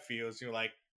that feels. You're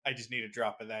like, I just need a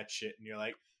drop of that shit, and you're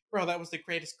like, bro, that was the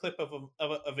greatest clip of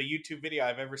a YouTube video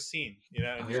I've ever seen.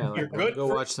 And you're good. Go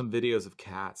watch some videos of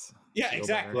cats. Yeah,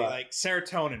 exactly. Right. Like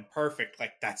serotonin, perfect.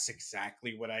 Like that's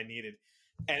exactly what I needed.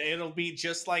 And it'll be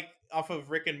just like off of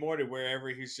Rick and Morty, wherever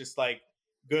he's just like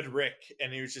good Rick,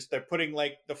 and he was just they're putting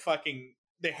like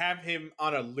they have him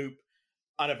on a loop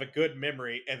out of a good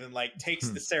memory, and then like takes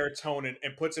the serotonin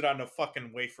and puts it on a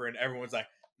fucking wafer, and everyone's like,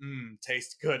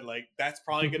 tastes good. Like that's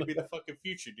probably gonna be the fucking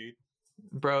future, dude.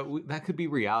 Bro, that could be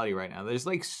reality right now. There's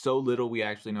like so little we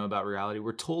actually know about reality.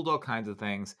 We're told all kinds of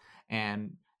things,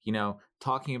 and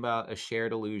talking about a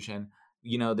shared illusion.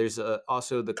 There's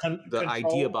also the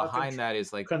idea behind that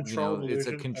is like it's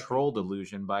a controlled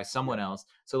illusion by someone else.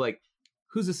 So like,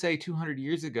 who's to say 200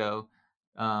 years ago,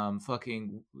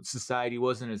 fucking society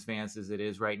wasn't as advanced as it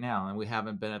is right now, and we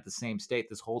haven't been at the same state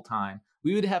this whole time?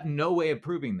 We would have no way of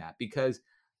proving that because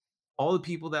all the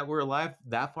people that were alive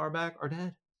that far back are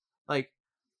dead. Like,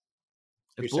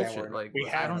 it's bullshit. Like, we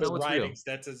have the writings.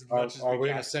 That's as much as are we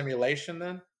in a simulation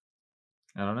then?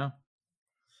 I don't know.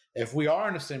 If we are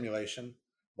in a simulation,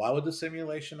 why would the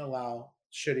simulation allow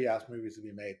shitty ass movies to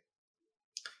be made?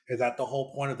 Is that the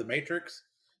whole point of the Matrix?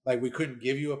 Like, we couldn't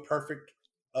give you a perfect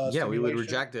simulation? We would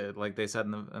reject it, like they said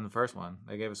in the first one.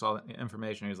 They gave us all the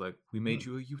information. He was like, we made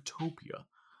you a utopia,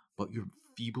 but your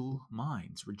feeble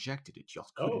minds rejected it. Y'all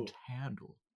couldn't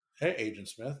handle. Hey, Agent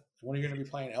Smith, when are you going to be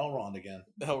playing Elrond again?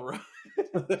 Elrond.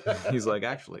 He's like,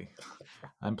 actually,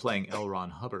 I'm playing L. Ron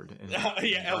Hubbard.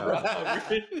 L. Ron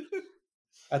Hubbard.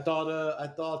 I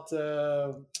thought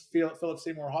Philip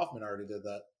Seymour Hoffman already did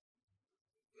that.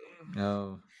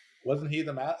 No. Wasn't he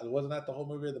wasn't that the whole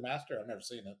movie of The Master? I've never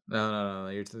seen it. No.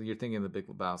 You're thinking of the Big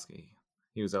Lebowski.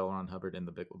 He was L. Ron Hubbard in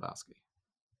the Big Lebowski.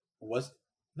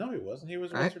 No, he wasn't. He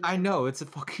was. I know, it's a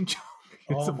fucking joke.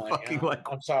 It's oh my God. Like,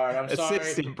 I'm sorry.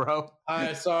 assistant, bro.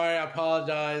 I'm sorry. I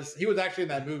apologize. He was actually in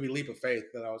that movie Leap of Faith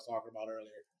that I was talking about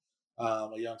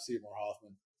earlier. A young Seymour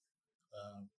Hoffman.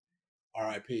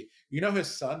 R.I.P.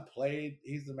 His son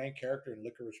he's the main character in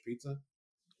Licorice Pizza.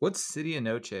 What's City of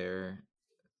Noche or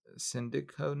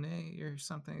Syndicone or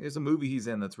something? There's a movie he's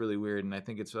in that's really weird, and I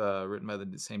think it's written by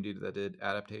the same dude that did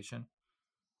Adaptation.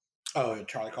 Oh,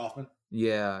 Charlie Kaufman?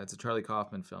 Yeah, it's a Charlie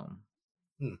Kaufman film.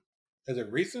 Is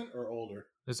it recent or older?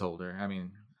 It's older. I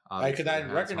mean, because I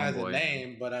recognize the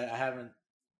name, but I haven't.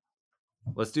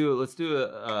 Let's do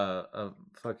a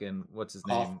fucking what's his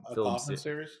name? A Kaufman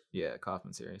series. Yeah,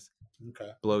 Kaufman series.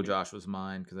 Okay. Blow Josh was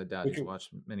mine because I doubt he's watched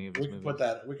many of his movies.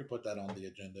 We could put that on the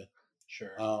agenda.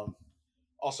 Sure.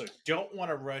 Also, don't want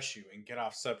to rush you and get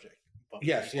off subject, but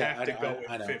yes, we have to go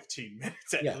in 15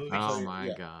 minutes at least. Oh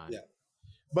my God. Yeah.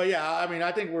 But yeah, I mean,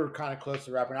 I think we're kind of close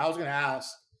to wrapping. I was going to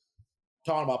ask,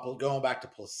 talking about going back to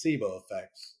placebo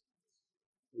effects,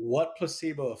 what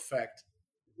placebo effect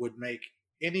would make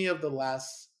any of the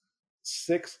last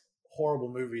 6 horrible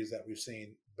movies that we've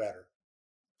seen better?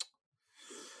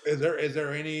 Is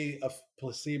there any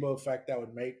placebo effect that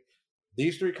would make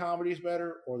these 3 comedies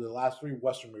better, or the last 3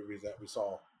 Western movies that we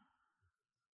saw?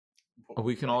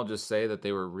 We can all just say that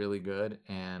they were really good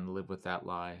and live with that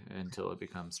lie until it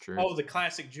becomes true. Oh, the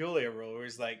classic Julia rule, where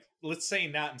it's like, let's say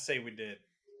not and say we did.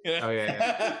 Oh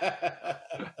yeah.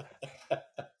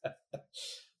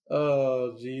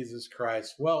 Oh, Jesus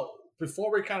Christ. Well,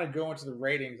 before we kind of go into the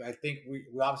ratings, I think we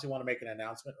obviously want to make an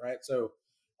announcement, right? So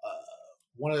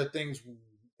one of the things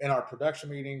in our production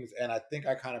meetings, and I think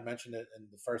I kind of mentioned it in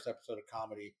the first episode of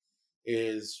Comedy,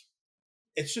 is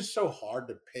it's just so hard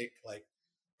to pick like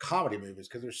comedy movies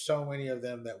because there's so many of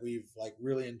them that we've like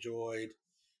really enjoyed.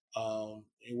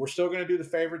 We're still going to do the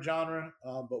favorite genre,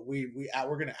 but we're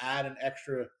going to add an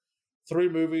extra 3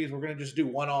 movies. We're going to just do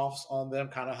one-offs on them,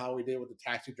 kind of how we did with the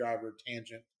Taxi Driver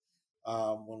Tangent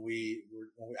when we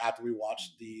after we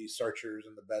watched the Searchers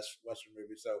and the best Western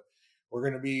movies. So we're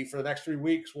going to be for the next 3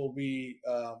 weeks. We'll be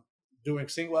doing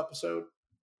single episode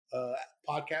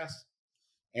podcasts,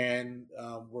 and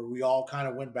where we all kind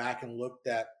of went back and looked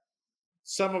at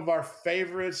some of our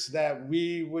favorites that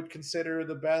we would consider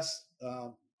the best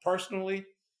personally,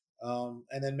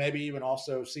 and then maybe even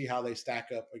also see how they stack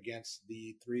up against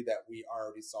the 3 that we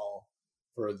already saw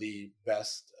for the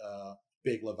best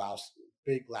Big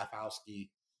LAUGHowski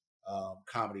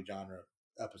comedy genre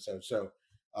episode. So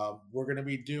we're going to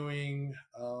be doing.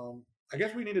 I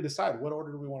guess we need to decide what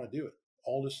order do we want to do it.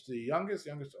 Oldest to youngest,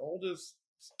 youngest to oldest.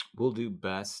 We'll do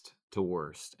best to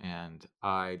worst, and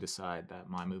I decide that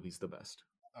my movie's the best.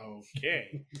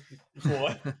 Okay.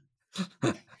 What?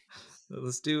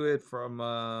 Let's do it from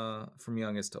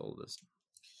youngest to oldest.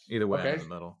 Either way, I'm in the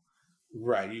middle.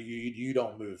 Right. You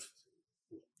don't move,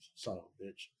 son of a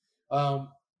bitch.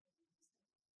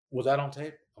 Was that on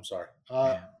tape? I'm sorry.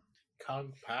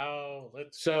 Kung Pao.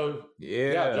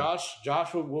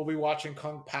 Josh will be watching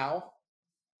Kung Pao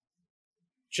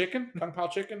Chicken. Kung Pao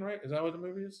Chicken, right? Is that what the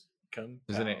movie is?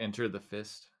 Isn't it Enter the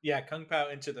Fist? Yeah, Kung Pao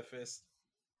Enter the Fist.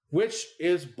 Which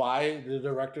is by the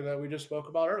director that we just spoke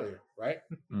about earlier, right?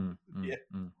 Yeah.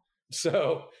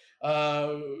 So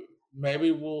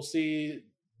maybe we'll see.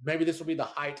 Maybe this will be the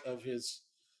height of his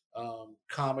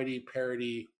comedy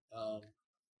parody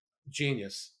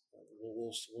genius.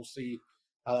 We'll see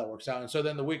how that works out. And so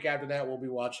then the week after that, we'll be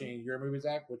watching your movie,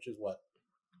 Zach, which is what?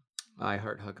 I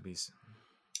Heart Huckabees.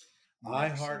 I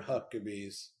Heart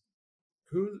Huckabees.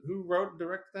 Who wrote and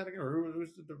directed that again? Or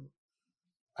who's the?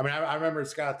 I mean, I remember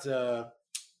it's got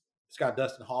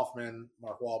Dustin Hoffman,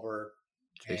 Mark Wahlberg,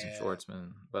 Jason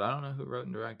Schwartzman, but I don't know who wrote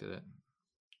and directed it.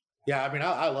 Yeah, I mean,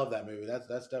 I love that movie.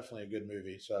 That's definitely a good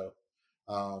movie. So,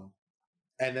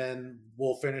 and then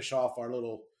we'll finish off our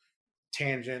little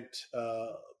tangent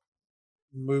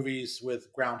movies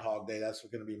with Groundhog Day. That's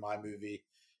going to be my movie.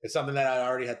 It's something that I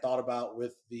already had thought about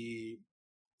with the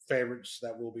favorites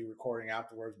that we'll be recording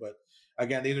afterwards. But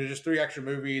again, these are just 3 extra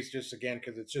movies, just again,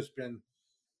 because it's just been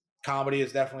comedy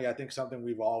is definitely, I think, something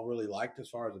we've all really liked as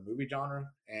far as the movie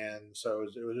genre. And so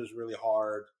it was just really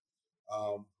hard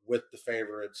with the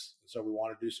favorites. So we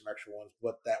want to do some extra ones,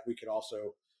 but that we could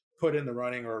also put in the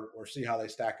running or see how they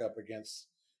stack up against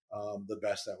the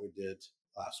best that we did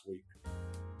last week.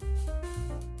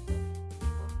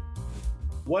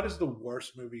 What is the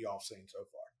worst movie y'all seen so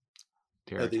far?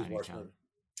 Terror of Tiny Town.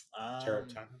 Terror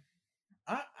of Tiny.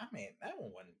 I mean, that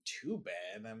one wasn't too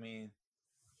bad. I mean,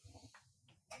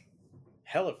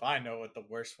 hell if I know what the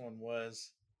worst one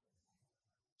was.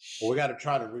 Well, we got to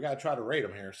try to rate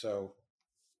them here. So,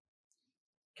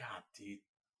 God, dude,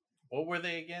 what were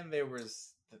they again? There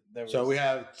was. So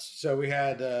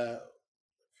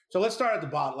let's start at the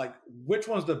bottom. Like, which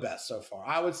one's the best so far?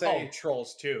 I would say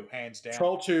Trolls 2, hands down.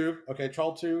 Troll 2. Okay,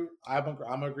 Troll 2. I'm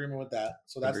in agreement with that.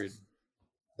 So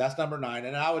that's number 9.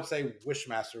 And I would say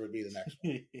Wishmaster would be the next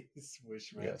one.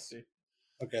 Wishmaster. Yes.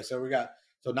 Okay, so we got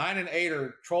 9 and 8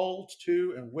 are Trolls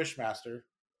 2 and Wishmaster.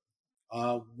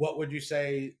 What would you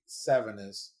say 7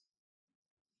 is?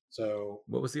 So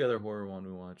what was the other horror one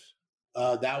we watched?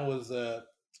 That was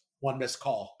One Missed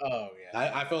Call. Oh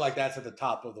yeah. I feel like that's at the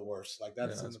top of the worst. Like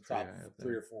that's in the top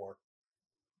 3 or 4.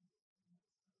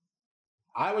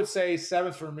 I would say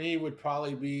 7th for me would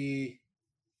probably be.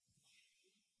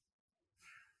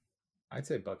 I'd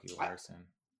say Bucky Larson.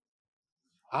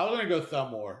 I was gonna go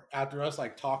Thumb War after us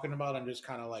like talking about it and just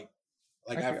kind of like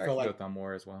I feel like go Thumb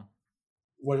War as well.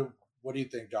 What do you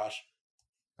think, Josh?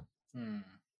 I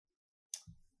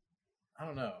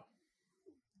don't know.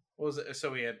 What was it?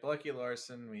 So we had Bucky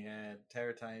Larson, we had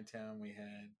Terror Tiny Town, we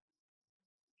had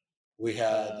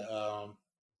A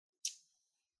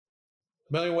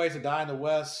Million Ways to Die in the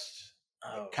West,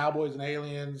 Cowboys and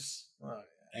Aliens,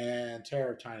 and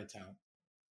Terror of Tiny Town.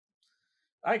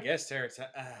 I guess Terror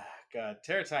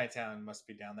Tiny Town must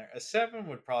be down there. A 7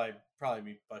 would probably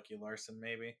be Bucky Larson,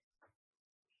 maybe.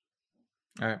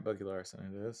 All right, Bucky Larson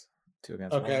it is. 2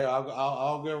 against 1. Okay,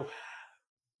 I'll go.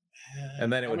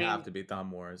 And then it would have to be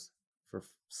Thumb Wars for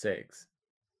 6.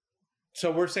 So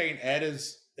we're saying Ed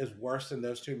is worse than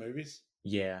those 2 movies?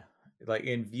 Yeah, like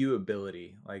in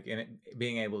viewability, like in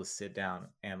being able to sit down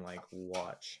and like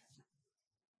watch.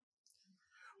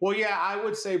 Well, yeah, I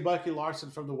would say Bucky Larson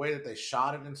from the way that they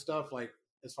shot it and stuff. Like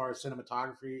as far as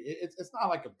cinematography, it's not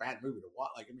like a bad movie to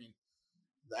watch. Like I mean,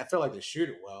 I feel like they shoot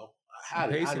it well. The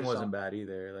pacing wasn't bad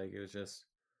either. Like it was just.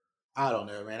 I don't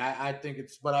know, man. I think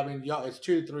it's, but I mean, y'all, it's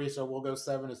 2 to 3, so we'll go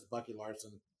 7 is Bucky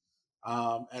Larson,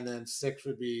 and then 6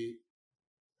 would be.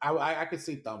 I could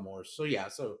see Thumb Wars. So yeah,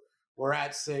 so we're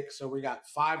at 6, so we got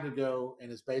 5 to go,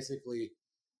 and it's basically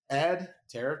Ed,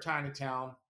 Terror of Tiny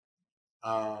Town,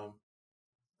 A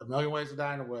Million Ways to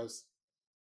Die in the West,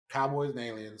 Cowboys and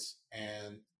Aliens,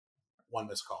 and One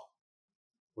Missed Call.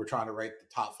 We're trying to rate the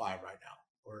top 5 right now,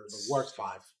 or the worst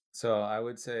 5. So I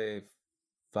would say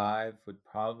 5 would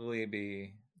probably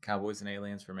be Cowboys and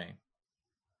Aliens for me.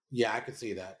 Yeah, I could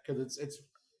see that because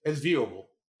it's viewable.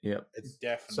 Yep, it's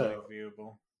definitely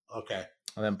viewable. Okay,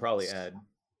 and then probably Ed.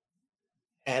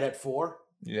 Ed at 4.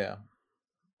 Yeah.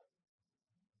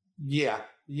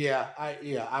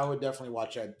 I would definitely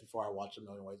watch Ed before I watch A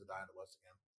Million Ways to Die in the West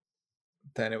again.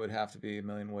 Then it would have to be A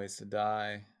Million Ways to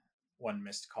Die. One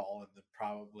Missed Call, and the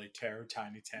probably Terror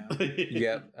Tiny Town.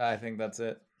 Yep, I think that's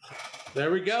it.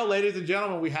 There we go, ladies and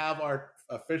gentlemen. We have our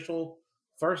official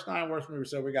first 9 worst movies.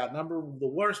 So we got the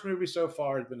worst movie so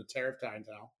far has been The Terror of Tiny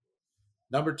Town.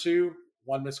 Number 2,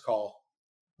 One Missed Call.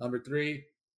 Number 3,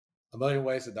 A Million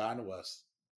Ways to Die in the West.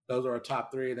 Those are our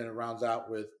top 3. And then it rounds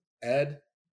out with Ed,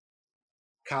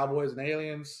 Cowboys and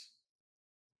Aliens.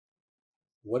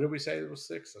 What did we say it was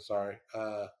 6? I'm sorry.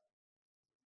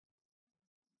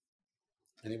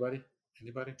 Anybody?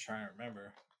 I'm trying to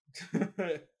remember.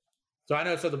 So I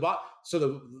know. So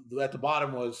at the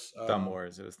bottom was Thumb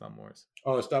Wars. It was Thumb Wars.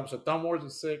 Oh, it's Thumb. So Thumb Wars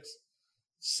is 6.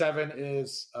 7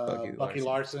 is Bucky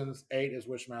Larson's. 8 is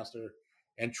Wishmaster,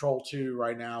 and Troll 2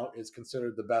 right now is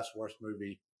considered the best worst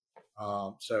movie.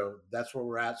 So that's where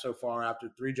we're at so far after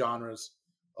 3 genres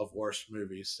of worst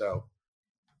movies. So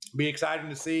be exciting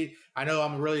to see. I know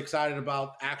I'm really excited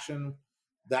about action.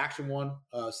 The action one,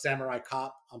 Samurai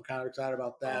Cop. I'm kind of excited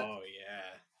about that. Oh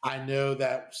yeah. I know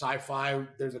that sci-fi.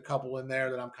 There's a couple in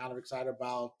there that I'm kind of excited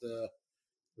about.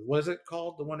 What is it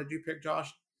called? The one that you picked,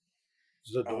 Josh?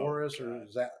 Zadorus, or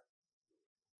is that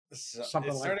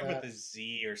something like that? It started with a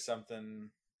Z or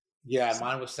something. Yeah,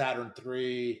 mine was Saturn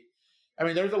 3. I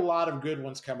mean, there's a lot of good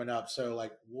ones coming up. So,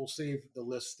 like, we'll see if the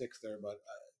list sticks there. But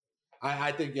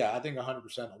I think 100%.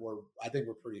 I think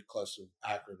we're pretty close to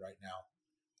accurate right now.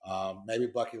 Maybe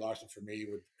Bucky Larson for me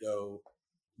would go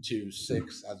to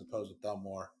 6 as opposed to Thumb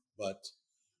War, but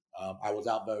I was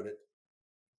outvoted.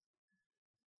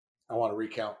 I want to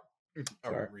recount.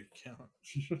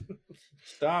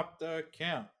 Stop the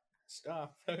count.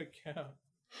 Stop the count.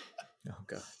 Oh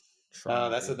God.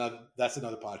 That's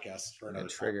another podcast for another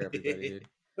trigger everybody.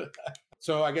 Dude.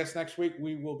 So I guess next week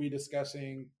we will be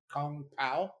discussing Kung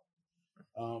Pao.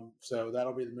 So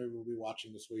that'll be the movie we'll be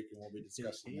watching this week, and we'll be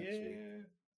discussing next week.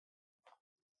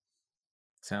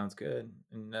 Sounds good.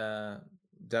 And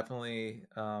definitely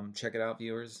check it out,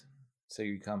 viewers, so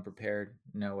you come prepared,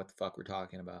 know what the fuck we're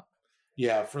talking about.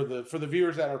 Yeah, for the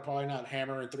viewers that are probably not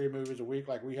hammering 3 movies a week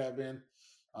like we have been.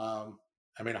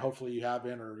 I mean, hopefully you have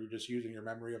been, or you're just using your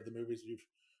memory of the movies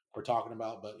we're talking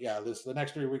about. But yeah, the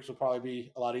next 3 weeks will probably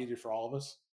be a lot easier for all of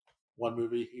us. 1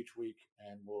 movie each week,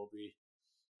 and we'll be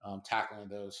tackling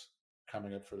those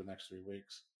coming up for the next 3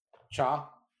 weeks. Cha,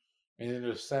 anything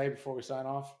to say before we sign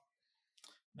off?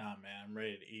 Nah, man, I'm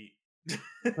ready to eat.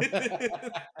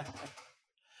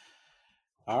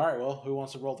 All right, well, who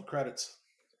wants to roll the credits?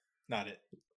 Not it.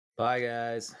 Bye,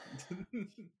 guys.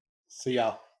 See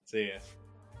y'all. See ya.